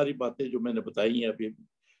वो सारी बातें जो मैंने बताई हैं अभी,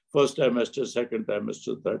 first trimester, second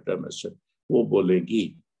trimester, third trimester, वो बोलेंगी.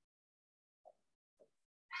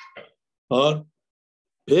 और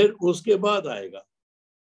फिर उसके बाद आएगा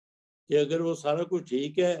कि अगर वो सारा कुछ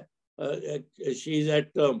ठीक है, शी इज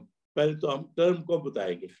एट टर्म. पहले तो हम टर्म को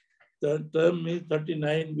बताएंगे. Term means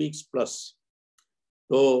 39 weeks plus.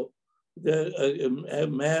 तो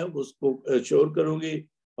मैं उसको श्योर करूंगी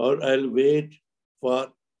और I will wait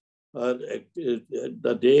for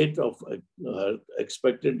the date of her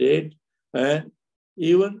expected date and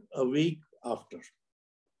even a week after.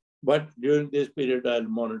 But during this period, I'll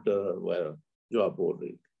monitor her well, जो आप बोल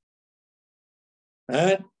रही.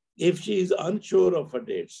 And if she is unsure of her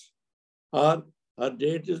dates or her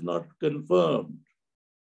date is not confirmed,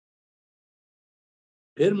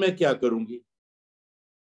 फिर मैं क्या करूंगी?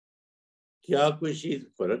 क्या कोई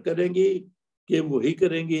चीज फर्क करेंगी कि वही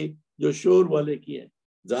करेंगी जो श्योर वाले की है?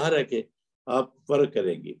 जाहिर है कि आप फर्क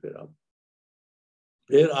करेंगी.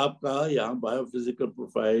 फिर आपका यहाँ बायोफिजिकल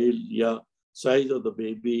प्रोफाइल या साइज ऑफ द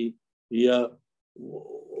बेबी या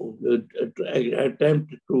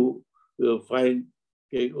अटेम्प्ट टू फाइंड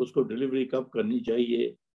कि उसको डिलीवरी कब करनी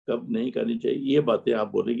चाहिए, कब नहीं करनी चाहिए, ये बातें आप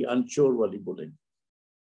बोलेंगे. अनश्योर वाली बोलेंगे.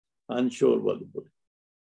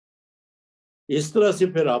 इस तरह से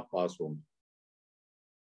फिर आप पास होंगे.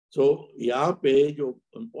 यहाँ पे जो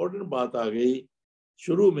इम्पोर्टेंट बात आ गई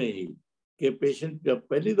शुरू में ही कि पेशेंट जब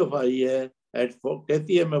पहली दफा आई है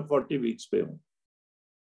कहती है मैं 40 वीक्स पे हूँ,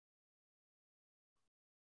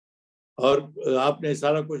 और आपने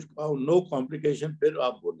सारा कुछ कहा, नो कॉम्प्लिकेशन, फिर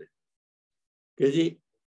आप बोले कि जी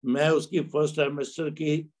मैं उसकी फर्स्ट ट्राइमेस्टर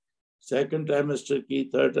की, सेकंड ट्राइमेस्टर की,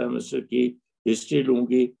 थर्ड ट्राइमेस्टर की हिस्ट्री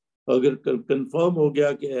लूंगी. अगर कंफर्म हो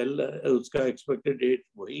गया कि उसका एक्सपेक्टेड डेट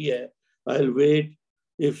वही है, I will wait.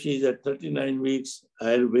 If she is at 39 weeks,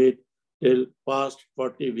 I'll wait till past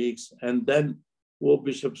 40 weeks and then वो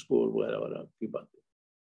bishop score वगैरह की बात है.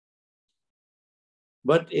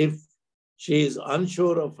 But if she is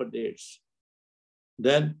unsure of her dates,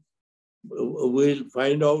 then we'll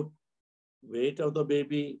find out weight of the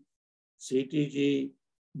baby, CTG,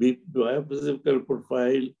 biophysical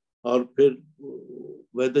profile, और फिर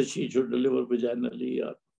whether she should deliver vaginally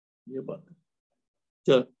or ये बात है.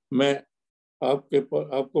 चल मैं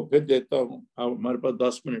आपको फिर देता हूँ. हमारे पास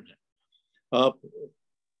 10 मिनट है. आप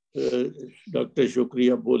डॉक्टर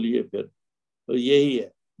शुक्रिया बोलिए फिर. तो यही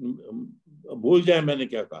है. भूल जाए मैंने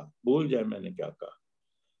क्या कहा.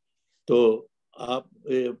 तो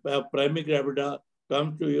आप primary gravida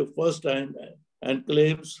come to you first time and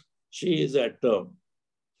claims she is at term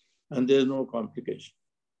and there is no complication.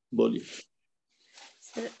 बोलिए.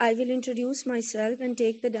 Sir, I will introduce myself and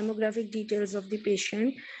take the demographic details of the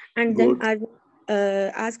patient, and Good. then I will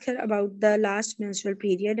ask her about the last menstrual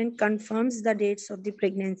period and confirms the dates of the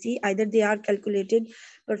pregnancy. Either they are calculated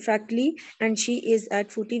perfectly and she is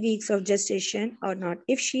at 40 weeks of gestation or not.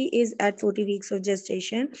 If she is at 40 weeks of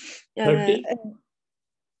gestation, 30?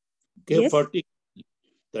 Yes. 40?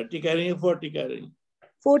 30 कह रही हैं, 40 कह रही हैं?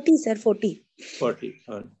 40, sir, 40. 40.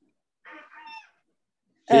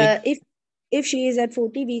 If she is at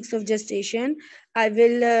 40 weeks of gestation, I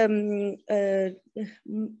will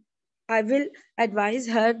advise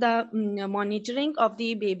her the monitoring of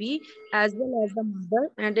the baby as well as the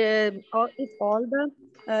mother, and if all the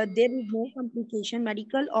there is no complication,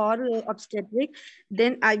 medical or obstetric,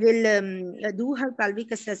 then I will do her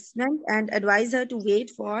pelvic assessment and advise her to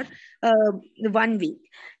wait for 1 week.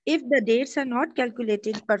 If the dates are not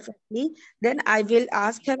calculated perfectly, then I will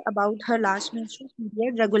ask her about her last menstrual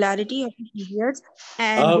period, regularity of the periods,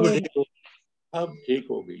 and अब ठीक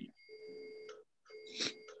हो गई.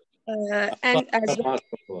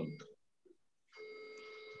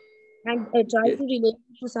 and try to relate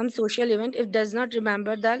to some social event if does not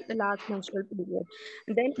remember the last menstrual period.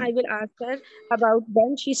 Then I will ask her about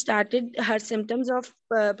when she started her symptoms of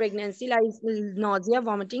pregnancy, like nausea,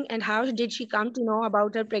 vomiting, and how did she come to know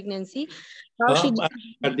about her pregnancy. How she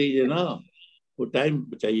कर दीजिए ना, वो time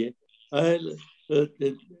बचाइए.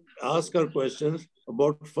 Ask her questions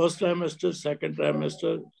about first trimester, second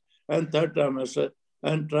trimester, and third trimester,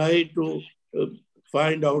 and try to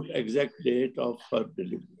find out exact date of her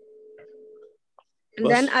delivery. And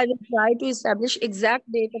then I will try to establish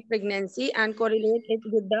exact date of pregnancy and correlate it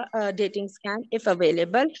with the dating scan if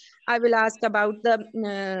available. I will ask about the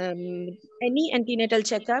any antenatal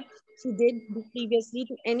checkup she did previously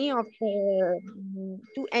to any of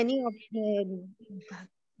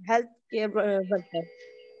healthcare worker.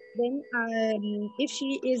 Then if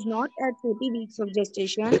she is not at 40 weeks of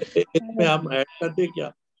gestation, इसमें हम add करते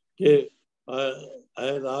क्या कि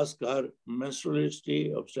I'll ask her menstrual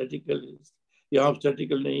history, obstetrical, या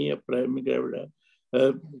obstetrical नहीं है, primary gravida,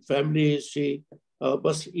 family history,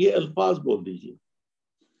 बस ये अल्फाज बोल दीजिए.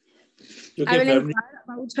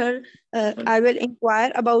 I will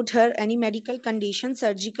inquire about her any medical condition,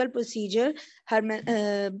 surgical procedure,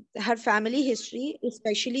 her family history,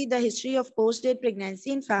 especially the history of post-date pregnancy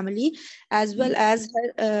in family, as well as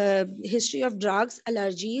her history of drugs,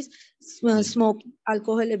 allergies, smoking,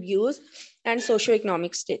 alcohol abuse, and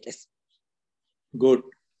socioeconomic status. Good.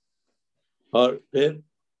 और फिर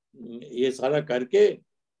ये सारा करके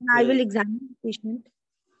I will examine the patient.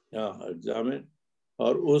 Examine,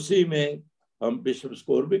 और उसी में हम bishop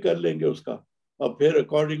score भी कर लेंगे उसका, और फिर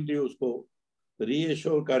अकॉर्डिंगली उसको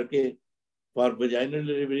रीएश्योर करके फॉर वजाइनल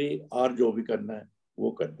डिलीवरी और जो भी करना है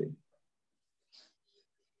वो कर देंगे.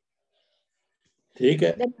 ठीक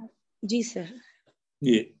है जी सर.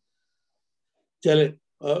 ये चले.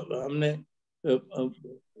 हमने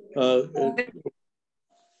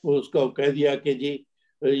उसको कह दिया कि जी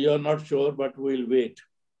you are not sure but we will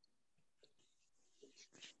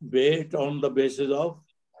wait on the basis of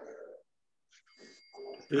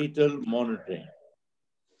fetal monitoring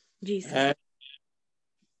and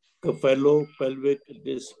cephalopelvic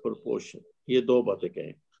disproportion. ये दो बातें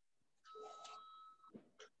कहें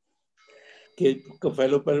कि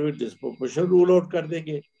cephalopelvic disproportion रूल आउट कर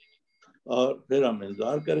देंगे और फिर हम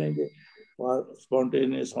इंतजार करेंगे for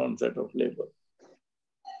spontaneous onset of labor.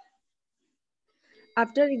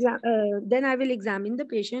 After then I will examine the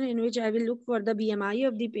patient, in which I will look for the BMI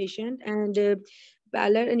of the patient and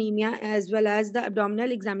pallor anemia, as well as the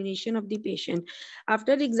abdominal examination of the patient.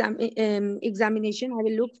 After examination, I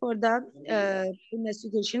will look for the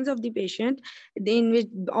investigations of the patient, in which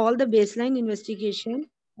all the baseline investigation,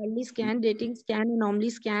 early scan, dating scan, anomaly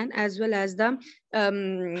scan, as well as the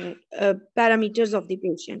parameters of the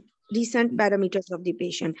patient, recent parameters of the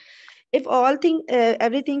patient. if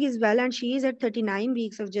everything is well and she is at 39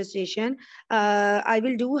 weeks of gestation, I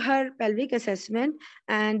will do her pelvic assessment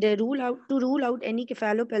and rule out any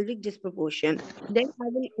cephalopelvic disproportion. Then I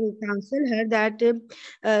will counsel her that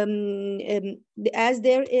as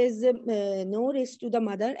there is no risk to the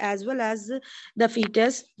mother as well as the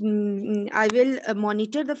fetus, I will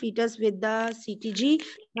monitor the fetus with the CTG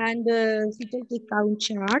and fetal tick count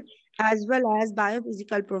chart as well as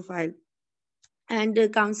biophysical profile, and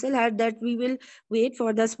counsel her that we will wait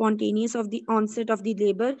for the spontaneous of the onset of the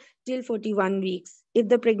labor till 41 weeks if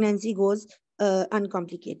the pregnancy goes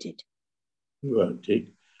uncomplicated.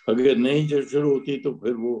 ठीक, अगर नहीं जब शुरू होती तो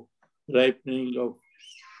फिर वो ripening of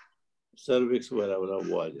cervix वगैरह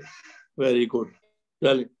वो आ जाए. वेरी गुड,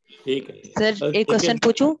 चल ठीक है सर. एक क्वेश्चन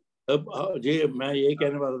पूछूं? अब जी मैं यही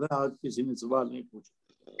कहने वाला था, आज किसी ने सवाल नहीं पूछा,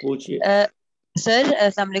 पूछिए. सर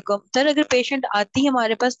अस्सलाम वालेकुम. सर अगर पेशेंट आती है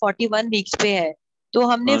हमारे पास 41 वीक्स पे है तो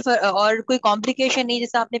हमने और कोई कॉम्प्लिकेशन नहीं,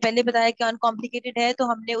 जैसे आपने पहले बताया कि अनकॉम्प्लिकेटेड है, तो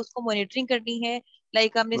हमने उसको मॉनिटरिंग करनी है,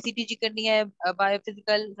 लाइक हमने सीटीजी करनी है,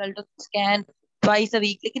 biophysical scan twice a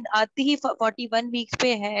week, लेकिन आती ही 41 वीक्स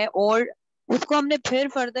पे है और उसको हमने फिर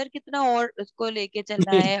फर्दर कितना और उसको लेके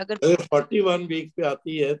चलना है? अगर 41 वीक्स पे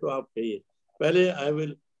आती है तो आप कहिए पहले I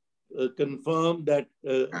will confirm that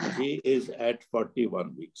she is eight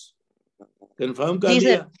 41 weeks. Confirm कर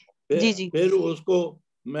लिया, फिर उसको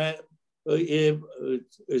मैं ये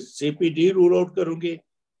सीपीडी रूल आउट करूंगी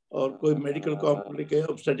और कोई मेडिकल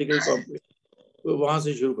कॉम्प्लिकेशन ऑब्स्टेट्रिकल कॉम्प्लिकेशन वहां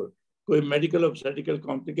से शुरू कर. कोई मेडिकल ऑब्स्टेट्रिकल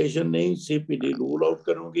कॉम्प्लिकेशन नहीं, सीपीडी रूल आउट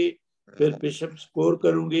करूंगी, फिर बिशप स्कोर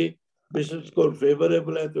करूंगी. बिशप स्कोर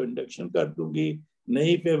फेवरेबल है तो इंडक्शन कर दूंगी,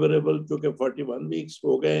 नहीं फेवरेबल क्योंकि 41 वीक्स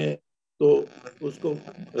हो गए हैं तो उसको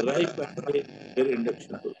राइट करके फिर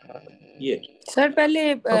इंडक्शन करो. ये सर पहले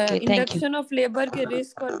इंडक्शन ऑफ लेबर के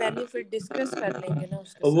रिस्क और बेनिफिट डिस्कस कर लेंगे ना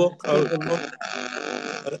उसके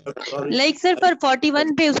लाइक सर पर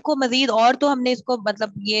 41 पे उसको मजीद और तो हमने इसको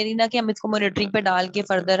मतलब ये नहीं ना कि हम इसको मॉनिटरिंग पे डाल के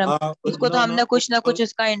फर्दर हम इसको तो हम ना कुछ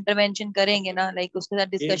उसका इंटरवेंशन करेंगे ना, लाइक उसके साथ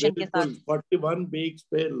डिस्कशन के साथ 41 वीक्स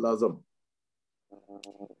पे लाजम.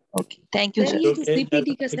 Okay thank you sir. ये जो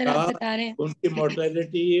सीपीडी का सर आप बता रहे हैं उनकी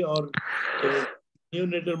मोर्टेलिटी और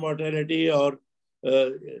न्यूनेटल मोर्टेलिटी और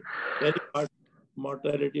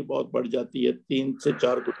मोर्टेलिटी बहुत बढ़ जाती है 3 से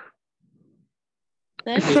 4 गुना.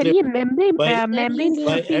 सर ये मेम्ब्रेन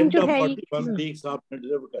स्वीपिंग जो है 41 वीक्स आपने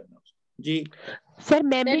डिलीवर करना जी. सर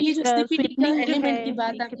मेम्ब्रेन स्वीपिंग एलिमेंट की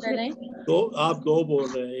बात आप कर रहे हैं तो आप दो बोल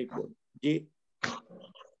रहे हैं, एक बोल जी.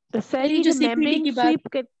 तो सर ये जो मेम्ब्रेन स्वीप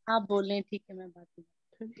आप बोल रहे हैं, ठीक है मैं बात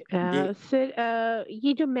सर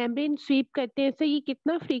ये जो मेम्ब्रेन स्वीप करते हैं सर ये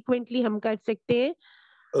कितना फ्रीक्वेंटली हम कर सकते हैं?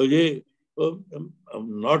 ये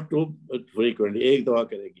नॉट टू फ्रीक्वेंटली, एक दफा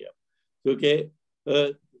करेंगे आप, क्योंकि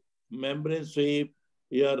मेम्ब्रेन स्वीप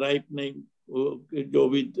या राइपनिंग जो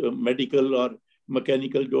भी मेडिकल और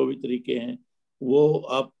मैकेनिकल जो भी तरीके हैं वो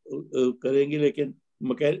आप करेंगे, लेकिन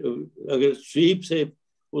अगर स्वीप से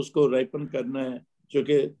उसको राइपन करना है,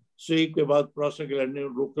 क्योंकि स्वीप के बाद प्रोस्टाग्लैंडिन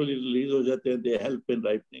लोकली रिलीज हो जाते हैं, they help in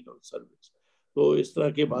ripening of cervix. तो इस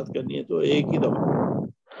तरह की बात करनी है तो एक ही दफा.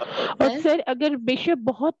 और सर अगर बिशप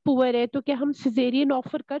बहुत पुअर है तो क्या हम सिजेरियन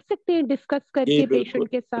ऑफर कर सकते हैं डिस्कस करके पेशेंट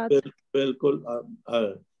के साथ? बिल्कुल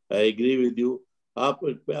आई एग्री विद यू. आप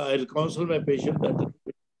आई council my patient that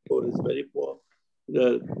is very poor,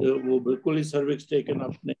 वो बिल्कुल ही सर्विक्स टेकन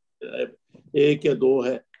आपने 1 या 2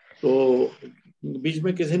 है, तो बीच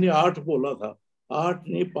में किसी ने 8 बोला था, 8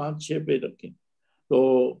 नहीं 5-6 पे रखें. तो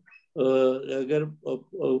अगर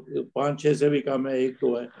 5-6 से भी कम है,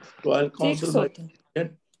 1-2 है, तो आई council my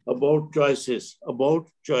patient about choices.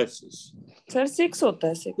 Sir, 6 होता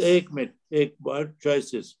है 6. एक मिनट, एक बार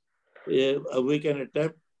choices. We can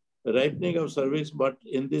attempt ripening of cervix, but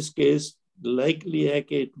in this case likely है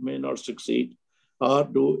कि it may not succeed or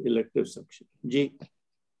do elective suction. Ji.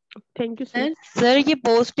 Thank you sir. Sir ये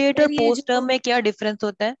post date और post term में क्या डिफरेंस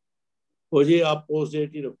होता है? वो जी आप पोस्ट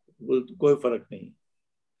डेट ही रखो, कोई फर्क नहीं.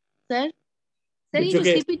 सर ये जो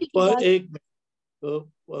सीपीटी की बात, एक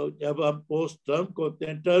जब आप पोस्ट टर्म को होते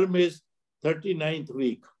हैं, term is 39th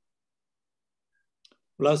week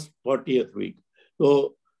plus 40th week,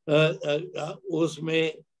 तो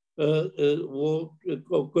उसमें वो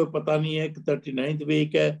कोई पता नहीं है कि 39th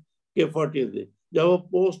वीक है कि 40th वीक. जब वो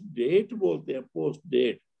पोस्ट डेट बोलते हैं, पोस्ट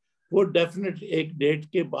डेट वो डेफिनेट एक डेट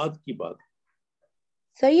के बाद की बात.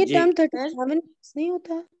 सर ये टर्म 37 नहीं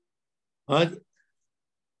होता? हाँ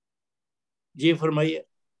जी फरमाइए.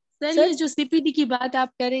 सर ये जो सीपीडी की बात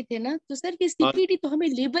आप कर रहे थे ना, तो सर ये सीपीडी तो हमें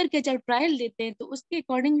लेबर के जब ट्रायल देते हैं तो उसके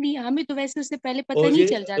अकॉर्डिंगली हमें तो वैसे उससे पहले पता नहीं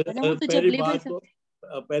चल जाता ना, वो तो जब लेबर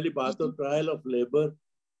पहली बात तो ट्रायल ऑफ लेबर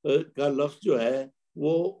का लफ्ज जो है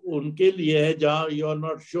वो उनके लिए है जहाँ you are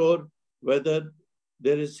not sure whether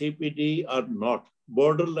there is CPD or not.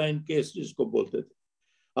 Borderline case जिसको बोलते थे,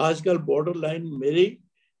 आजकल बॉर्डरलाइन मेरे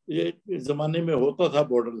जमाने में होता था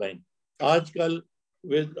बॉर्डरलाइन, आजकल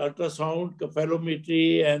with ultrasound,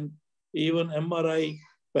 cephalometry and even MRI,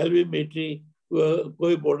 pelvimetry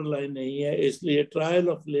कोई बॉर्डर लाइन नहीं है, इसलिए ट्रायल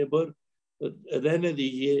ऑफ लेबर रहने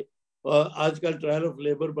दीजिए। और आजकल ट्रायल ऑफ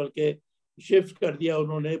लेबर बल्कि शिफ्ट कर दिया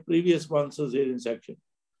उन्होंने प्रीवियस वन सिजेरियन सेक्शन,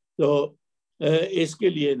 तो इसके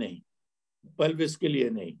लिए नहीं, पेल्विस के लिए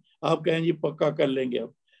नहीं। आप कहें जी पक्का कर लेंगे,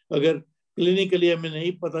 अब अगर क्लिनिकली हमें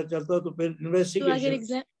नहीं पता चलता तो फिर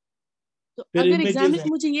इन्वेस्टिगेशन, अगर एग्जाम में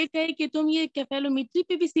मुझे ये कहे कि तुम ये कैफेलोमेट्री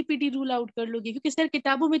पे भी सीपीडी रूल आउट कर लोगे, क्योंकि सर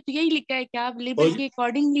किताबों में तो यही लिखा है कि आप लेबर के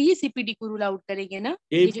अकॉर्डिंगली ही सीपीडी को रूल आउट करेंगे ना।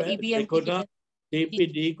 ये जो ईबीएम देखो ना,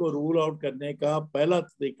 सीपीडी को रूल आउट करने का पहला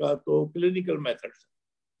तरीका तो क्लिनिकल मेथड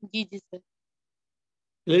है। जी जी सर,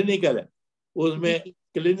 क्लिनिकल है, उसमें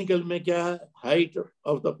क्लिनिकल में क्या है, height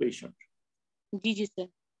of the patient. Ji ji sir,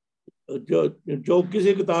 जो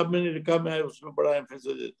किसी किताब में नहीं लिखा, मैं उसमें बड़ा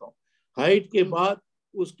एम्फेसिस देता हूँ। हाइट के बाद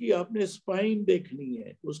उसकी आपने स्पाइन देखनी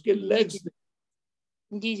है, उसके लेग्स।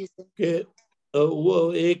 जी जी सर, के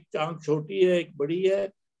वो एक टांग छोटी है एक बड़ी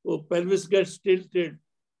है, वो पेल्विस गेट्स टिल्टेड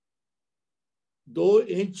 2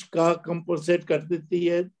 इंच का कंपनसेट कर देती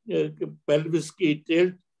है पेल्विस की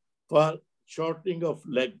tilt for shortening of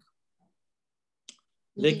leg.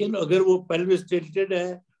 लेकिन अगर वो पेल्विस टिल्टेड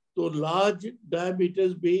है तो लार्ज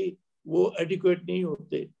डायमीटर्स भी वो एडिक्वेट नहीं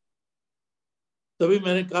होते। तभी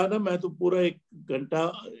मैंने कहा ना, मैं तो पूरा 1 घंटा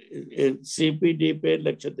सीपीडी पे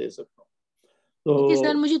लेक्चर दे सकता हूँ। तो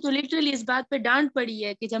सर मुझे तो लिटरली इस बात पे डांट पड़ी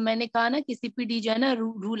है कि जब मैंने कहा ना कि सीपीडी जो है ना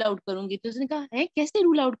रूल आउट करूंगी, तो उसने कहा है कैसे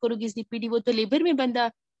रूल आउट करोगी सीपीडी, वो तो लेबर में बंदा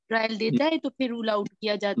ट्रायल देता है तो फिर रूल आउट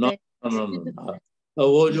किया जाता है।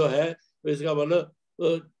 वो जो है इसका मतलब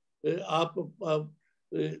आप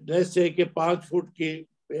लेट्स से कि 5 फुट की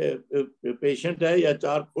पेशेंट है या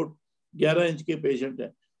 4 फुट 11 इंच के पेशेंट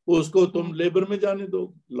है, उसको तुम लेबर में जाने दो?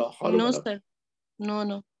 No sir, no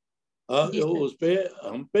no. उस पे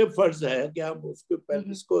हम पे फर्ज है कि हम उसके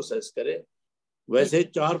पेल्विस को असेस करें। वैसे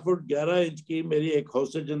 4 फुट 11 इंच की मेरी एक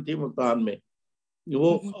हाउस सर्जन थी मुल्तान में,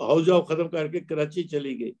 वो हाउस जॉब खत्म करके कराची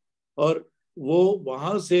चली गई और वो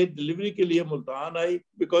वहां से डिलीवरी के लिए मुल्तान आई,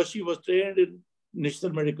 because she was trained in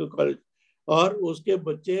national medical college, और उसके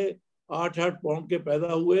बच्चे 8-8 पाउंड के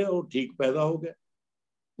पैदा हुए और ठीक पैदा हो गए।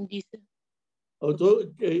 जी सर। और तो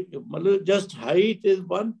मतलब just height is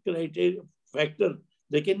one criteria factor,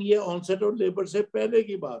 लेकिन ये ऑनसेट ऑफ लेबर से पहले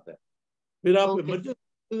की बात है। फिर आप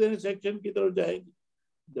इमरजेंसी सेक्शन की तरफ जाएंगे,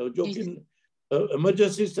 जो कि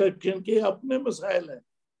इमरजेंसी सेक्शन के अपने मसाइल हैं।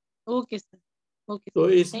 Okay sir, okay. तो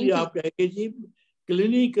इसलिए आप कहेंगे जी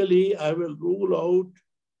clinically I will rule out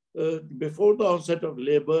before the onset of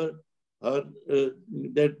labour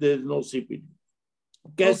that there is no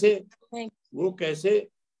CPD. कैसे? वो कैसे?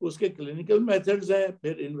 उसके क्लिनिकल मेथड्स हैं,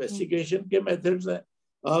 फिर इन्वेस्टिगेशन के मेथड्स हैं।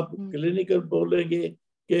 आप क्लिनिकल बोलेंगे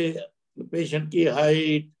कि पेशेंट की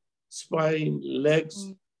हाइट, स्पाइन, लेग्स,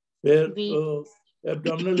 फिर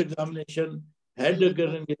एब्डोमिनल एग्जामिनेशन, हेड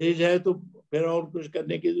अगर एंगेज है तो फिर और कुछ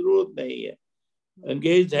करने की जरूरत नहीं है।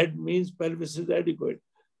 Engage head means pelvis is adequate,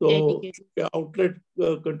 तो आउटलेट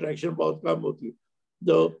कंट्रैक्शन बहुत कम होती है।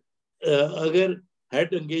 तो अगर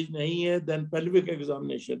हेड एंगेज नहीं है then pelvic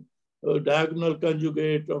examination, diagonal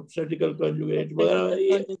conjugate, obstetrical conjugate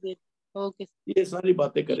वगैरह, ये सारी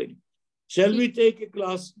बातें करेंगे। Shall we take a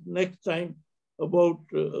class next time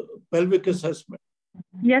about pelvic assessment?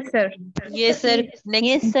 Yes sir. Yes sir.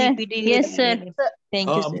 Next CPD. Yes sir. Thank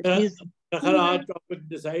you sir. अगर आज टॉपिक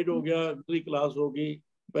डिसाइड हो गया, अगली क्लास होगी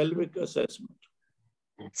pelvic assessment.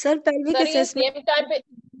 Sir pelvic assessment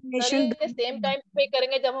same time पे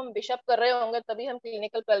करेंगे जब हम बिशप कर रहे होंगे, तभी हम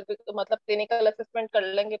क्लिनिकल पेल्विक मतलब क्लिनिकल असेसमेंट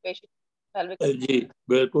कर लेंगे पेशेंट पेल्विक। जी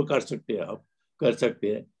बिल्कुल कर सकते हैं, आप कर सकते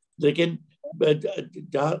हैं, लेकिन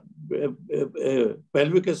जहाँ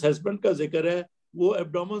पेल्विक असेसमेंट का जिक्र है वो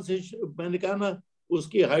एब्डोमेन से, मैंने कहा ना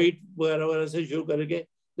उसकी हाइट वगैरह वगैरह से शुरू करेंगे,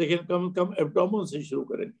 लेकिन कम कम एब्डोमेन से शुरू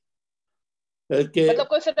करेंगे। मतलब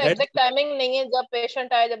कोई एग्जैक्ट टाइमिंग नहीं है जब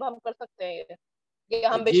पेशेंट आए जब हम कर सकते हैं ये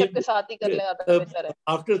हम बिशप के साथ ही कर लें ज्यादा बेहतर है।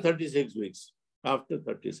 After 36 weeks, after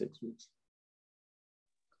 36 weeks.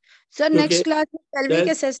 Sir next class में पेल्विक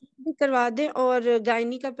असेसमेंट भी करवा दें और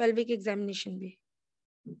गायनी का पेल्विक एग्जामिनेशन भी।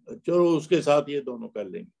 चलो उसके साथ ये दोनों कर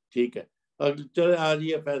लेंगे, ठीक है। चलो आज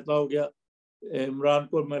ये फैसला हो गया, इमरान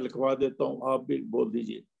को मैं लिखवा देता हूँ, आप भी बोल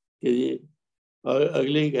दीजिए कि ये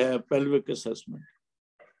अगली है पेल्विक असेसमेंट।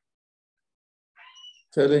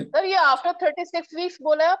 चलें सर ये आफ्टर 36 वीक्स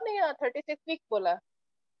बोला है आपने या 36 वीक्स बोला है?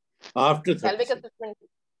 After pelvic assessment.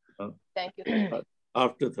 Thank you.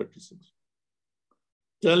 After 36।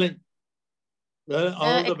 चलें,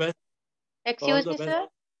 all the best. Excuse me sir,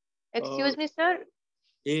 excuse me sir,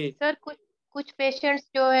 sir कुछ पेशेंट्स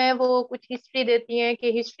जो हैं वो कुछ हिस्ट्री देती हैं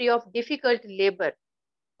कि history of difficult labour,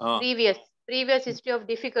 previous history of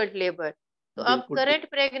difficult labour, तो अब करंट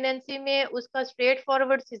प्रेगनेंसी में उसका स्ट्रेट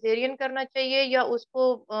फॉरवर्ड सिजेरियन करना चाहिए या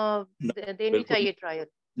उसको देनी चाहिए ट्रायल?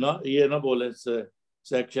 ना, ये ना बोले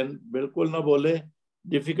सेक्शन, बिल्कुल ना बोले।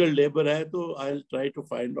 डिफिकल्ट लेबर है तो I will try to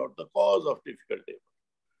find out the cause of difficult labour.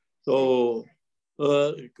 तो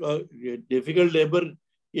डिफिकल्ट लेबर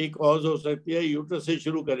की कॉज हो सकती है, यूट्रस से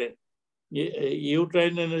शुरू करें, ये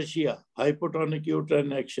uterine inertia, hypotonic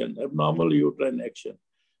uterine action, abnormal uterine action,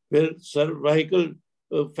 फिर सर्वाइकल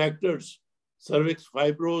फैक्टर्स, सर्विक्स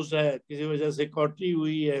फाइब्रोज है, किसी वजह से कॉटरी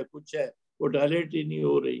हुई है, कुछ है, वो डायलेट ही नहीं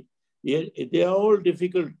हो रही, ये they are all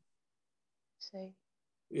difficult,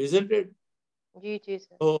 isn't it? Ji ji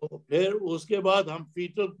sir. तो फिर उसके बाद हम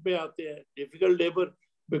फीटल पे आते हैं, difficult labour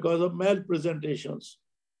because of male presentations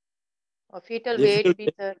और फीटल वेट भी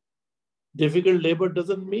sir. Difficult labor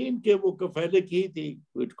doesn't mean कि वो पहले की थी,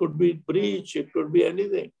 it could be breach, it could be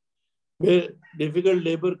anything. फिर difficult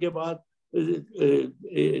labor के बाद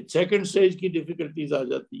second stage की difficulties आ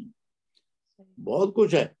जाती हैं, बहुत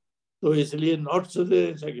कुछ है, तो इसलिए not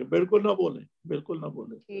cesarean section बिल्कुल ना बोलें, बिल्कुल ना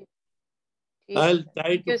बोलें। I'll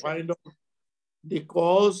try to find out the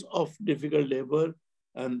cause of difficult labor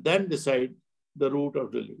and then decide the route of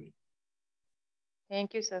delivery.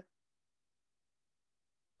 Thank you sir.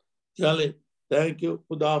 चले, थैंक यू,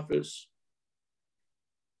 खुदा हाफिज।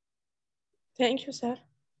 Thank you sir.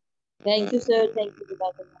 Thank you sir, thank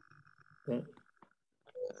you.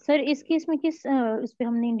 Sir इस case में किस उस पे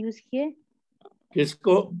हमने induce किए?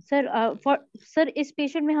 किसको? सर सर इस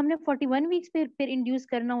पेशेंट में हमने 41 वीक्स पे फिर इंड्यूस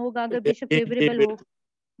करना होगा अगर बिशप फेवरेबल हो?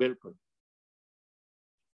 बिल्कुल,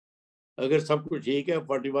 अगर सब कुछ ठीक है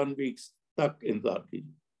 41 वीक्स तक इंतजार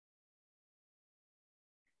कीजिए।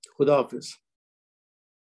 खुदा हाफिज।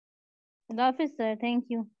 खुदा हाफिज सर,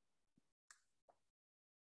 थैंक यू।